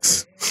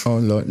monologues. Oh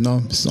Lord,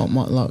 no, it's not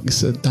monologue.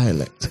 It's a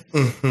dialect.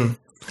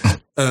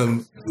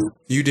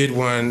 You did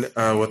one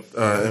with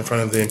in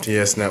front of the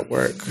MTS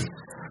network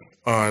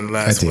on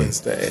last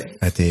Wednesday.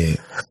 I did,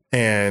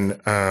 and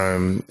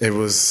it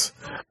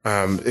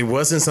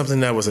wasn't something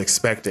that was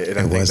expected, and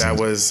I think that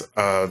was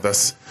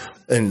that's.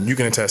 And you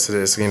can attest to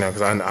this,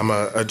 because I'm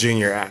a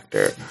junior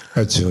actor.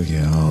 A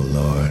junior, oh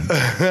Lord.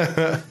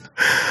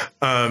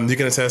 You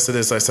can attest to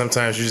this. Like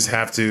sometimes you just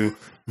have to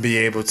be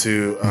able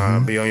to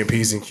be on your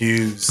P's and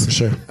Q's. For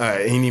sure.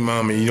 Any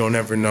moment, you don't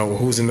ever know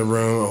who's in the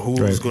room or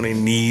who's going to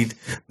need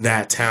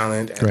that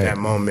talent at that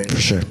moment.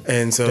 For sure.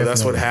 And so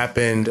that's what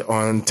happened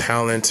on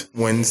Talent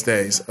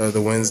Wednesdays,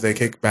 the Wednesday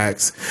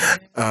kickbacks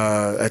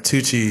at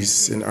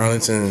Tucci's in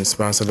Arlington,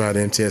 sponsored by the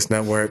MTS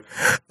Network.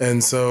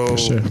 And so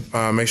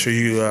make sure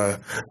you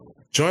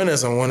join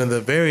us on one of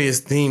the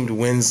various themed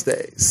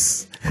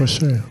Wednesdays. For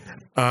sure.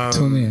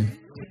 Tune in.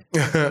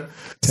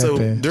 So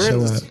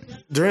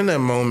during that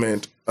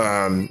moment,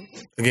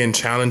 again,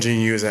 challenging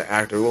you as an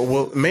actor.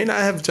 Well, it may not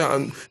have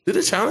did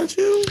it challenge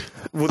you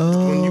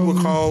when you were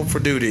called for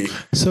duty?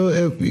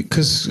 So,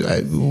 because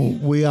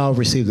we all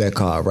received that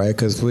call, right?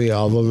 Because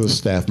all of the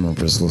staff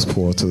members was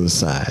pulled to the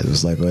side. It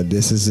was like, well,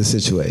 this is the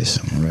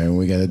situation, right?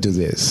 We got to do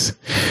this.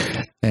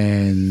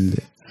 And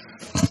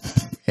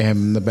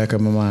in the back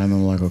of my mind,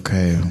 I'm like,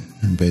 okay,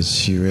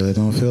 but you really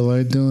don't feel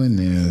like doing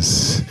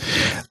this.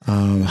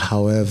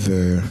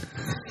 However,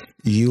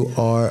 you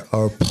are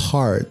a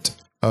part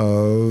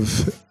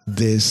of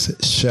this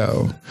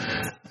show.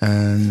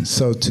 And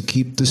so to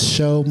keep the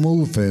show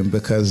moving,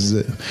 because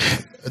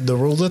the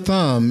rule of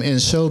thumb in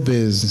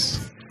showbiz,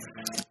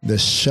 the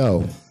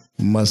show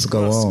must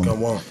go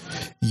on.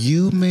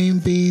 You may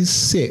be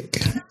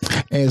sick.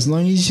 As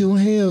long as you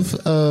have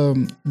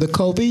the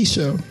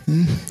Covisha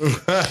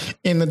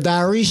and the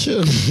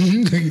diarrhea,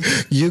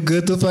 you're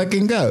good to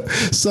fucking go.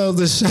 So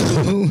the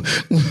show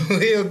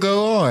will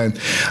go on.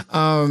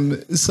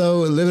 So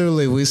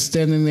literally, we're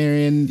standing there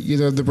in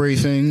the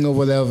briefing or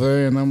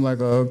whatever, and I'm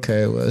like,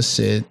 okay, well,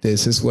 shit,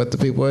 this is what the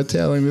people are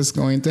telling us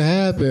going to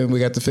happen. We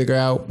got to figure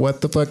out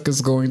what the fuck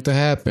is going to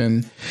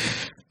happen.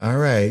 All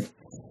right.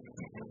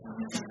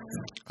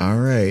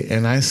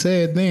 And I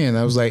said then,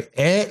 I was like,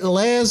 at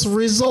last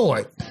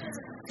resort,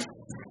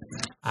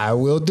 I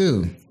will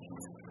do.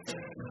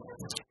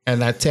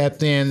 And I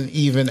tapped in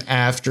even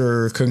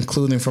after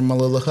concluding from my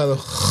little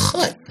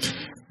hut.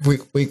 We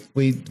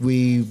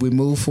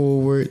moved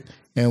forward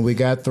and we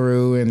got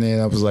through. And then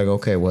I was like,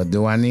 okay, well,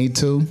 do I need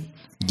to?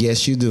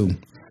 Yes, you do.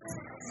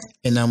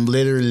 And I'm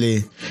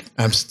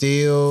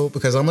still,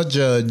 because I'm a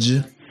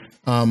judge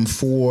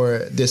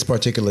for this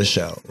particular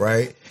show,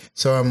 right?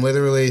 So I'm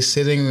literally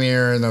sitting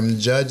there and I'm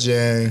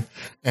judging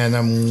and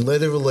I'm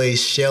literally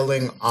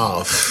shelling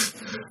off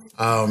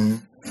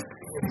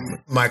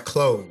my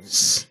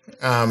clothes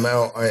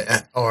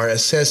or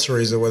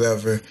accessories or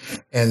whatever,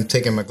 and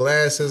taking my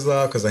glasses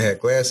off because I had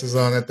glasses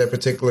on at that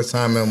particular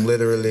time. And I'm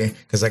literally,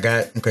 because you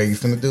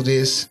finna do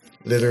this?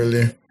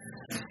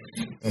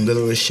 I'm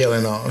literally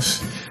shelling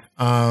off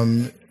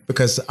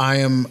because I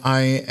am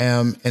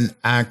an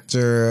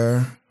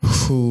actor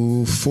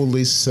who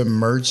fully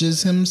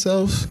submerges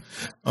himself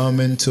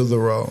into the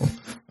role.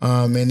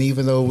 And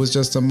even though it was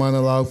just a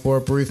monologue for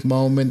a brief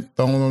moment,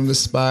 thrown on the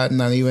spot,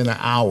 not even an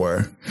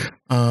hour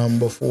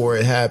before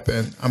it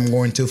happened, I'm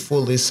going to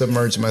fully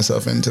submerge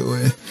myself into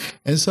it.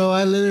 And so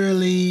I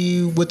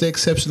literally, with the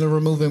exception of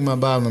removing my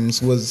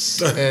bottoms,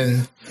 was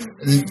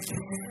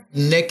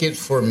naked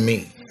for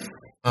me.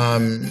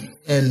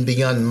 And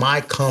beyond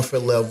my comfort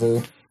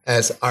level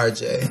as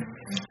RJay.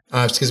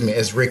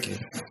 As Ricky.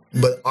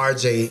 But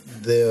RJay,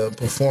 the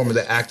performer,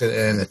 the actor,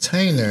 the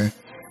entertainer,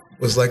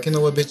 was like, you know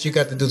what, bitch, you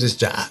got to do this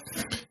job.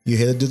 You're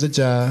here to do the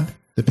job.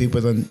 The people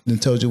done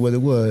told you what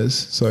it was,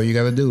 so you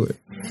got to do it.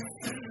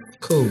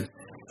 Cool.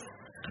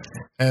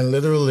 And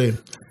literally,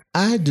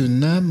 I do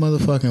not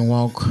motherfucking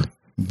walk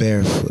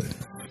barefoot.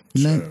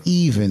 Not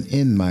even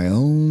in my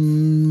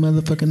own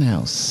motherfucking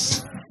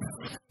house.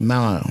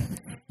 No,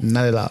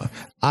 not at all.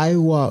 I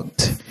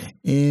walked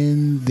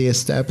in the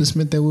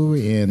establishment that we were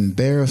in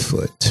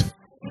barefoot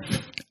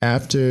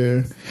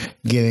after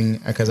getting,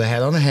 because I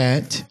had on a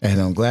hat, I had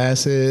on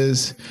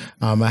glasses,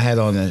 I had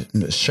on a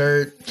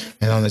shirt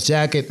and on a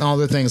jacket and all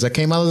the things. I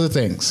came out of the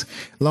things.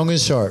 Long and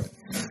short,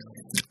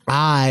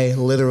 I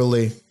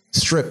literally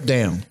stripped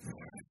down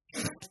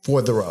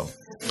for the role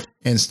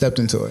and stepped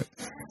into it.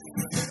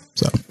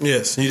 So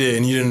yes, you did,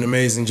 and you did an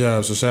amazing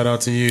job. So shout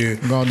out to you.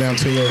 Going down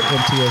to your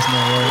MTS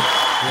network.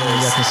 Yes.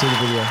 You guys can see the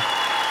video.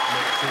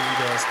 Make sure you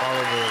guys follow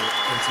the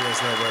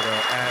MTS network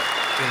at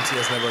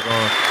MTS network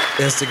on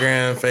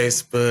Instagram,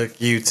 Facebook,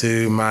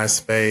 YouTube,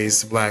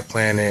 MySpace, Black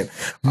Planet,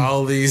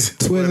 all these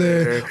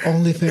Twitter,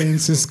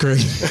 OnlyFans is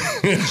great.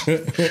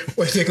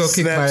 Wait, they gonna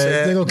kick my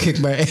ass. They gonna kick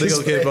my ass. They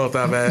gonna kick both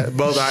our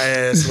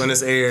ass when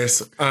this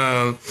airs.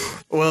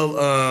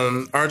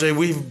 RJay,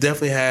 we've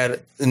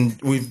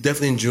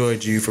definitely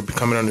enjoyed you for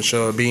coming on the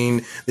show,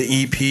 being the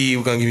EP.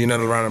 We're gonna give you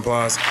another round of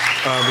applause.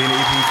 Being the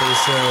EP for the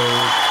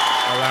show,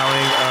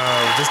 allowing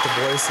just the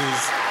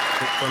voices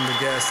from the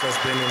guests that's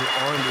been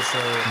on the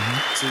show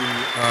to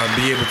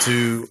be able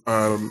to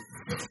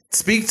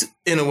speak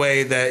in a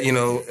way that,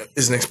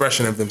 is an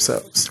expression of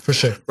themselves. For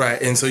sure.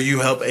 Right. And so you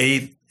help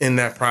aid in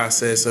that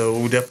process. So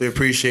we definitely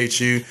appreciate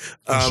you.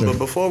 Sure. But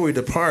before we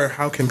depart,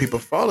 how can people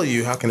follow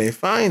you? How can they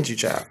find you,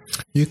 child?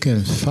 You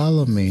can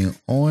follow me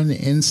on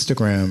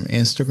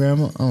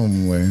Instagram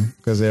only,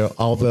 because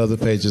all the other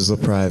pages are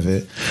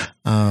private.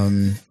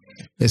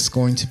 It's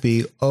going to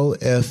be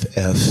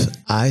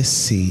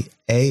OFFICALRJay.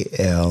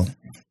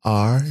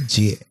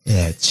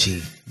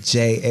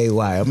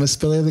 I'm gonna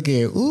spell it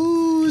again.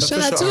 Ooh,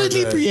 shout out to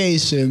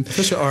inebriation.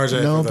 Official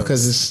RJay. No,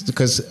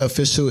 because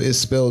official is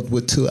spelled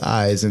with 2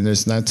 I's, and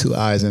there's not 2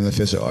 I's in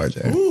official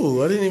RJay.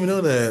 Ooh, I didn't even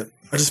know that.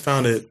 I just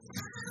found it.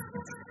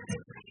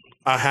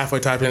 I halfway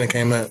typed in and it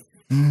came up.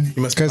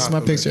 You must be Because my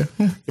popular. picture.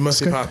 You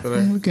must be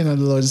popular. Looking at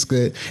the Lord is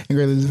good and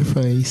great is the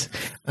praise.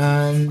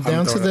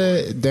 Down to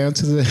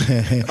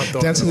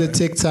the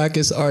TikTok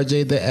is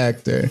RJay the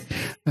actor.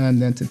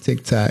 And then to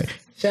TikTok.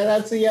 Shout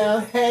out to y'all.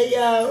 Hey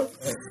y'all.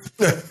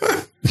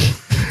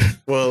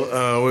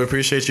 Well, we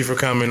appreciate you for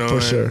coming on.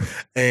 For sure.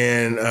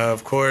 And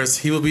of course,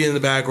 he will be in the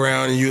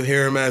background, and you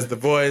hear him as the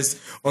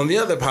voice on the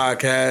other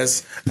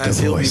podcast, as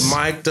he'll be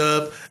mic'd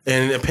up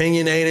and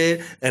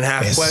opinionated, and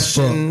have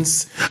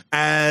questions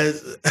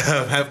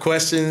have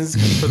questions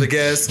for the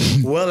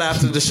guests well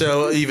after the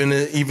show even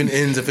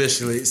ends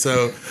officially.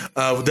 So,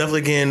 we'll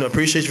definitely again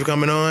appreciate you for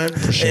coming on.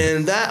 Sure.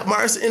 And that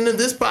marks the end of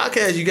this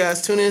podcast. You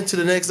guys tune in to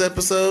the next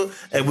episode,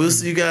 and we'll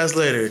see you guys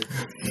later.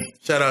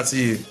 Shout out to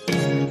you.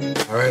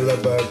 All right,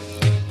 love bug.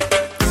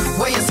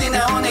 What you see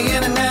now on the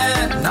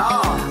internet? No,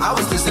 I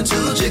was listening to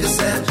Jigga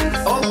Set.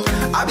 Oh,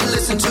 I be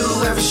listening to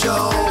every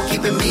show,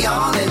 keeping me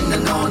all in the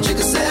know.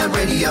 Jigga Set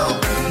Radio.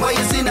 What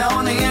you see now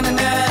on the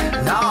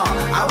internet? No,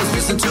 I was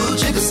listening to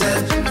Jigga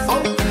Set.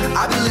 Oh,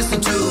 I be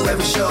listening to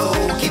every show,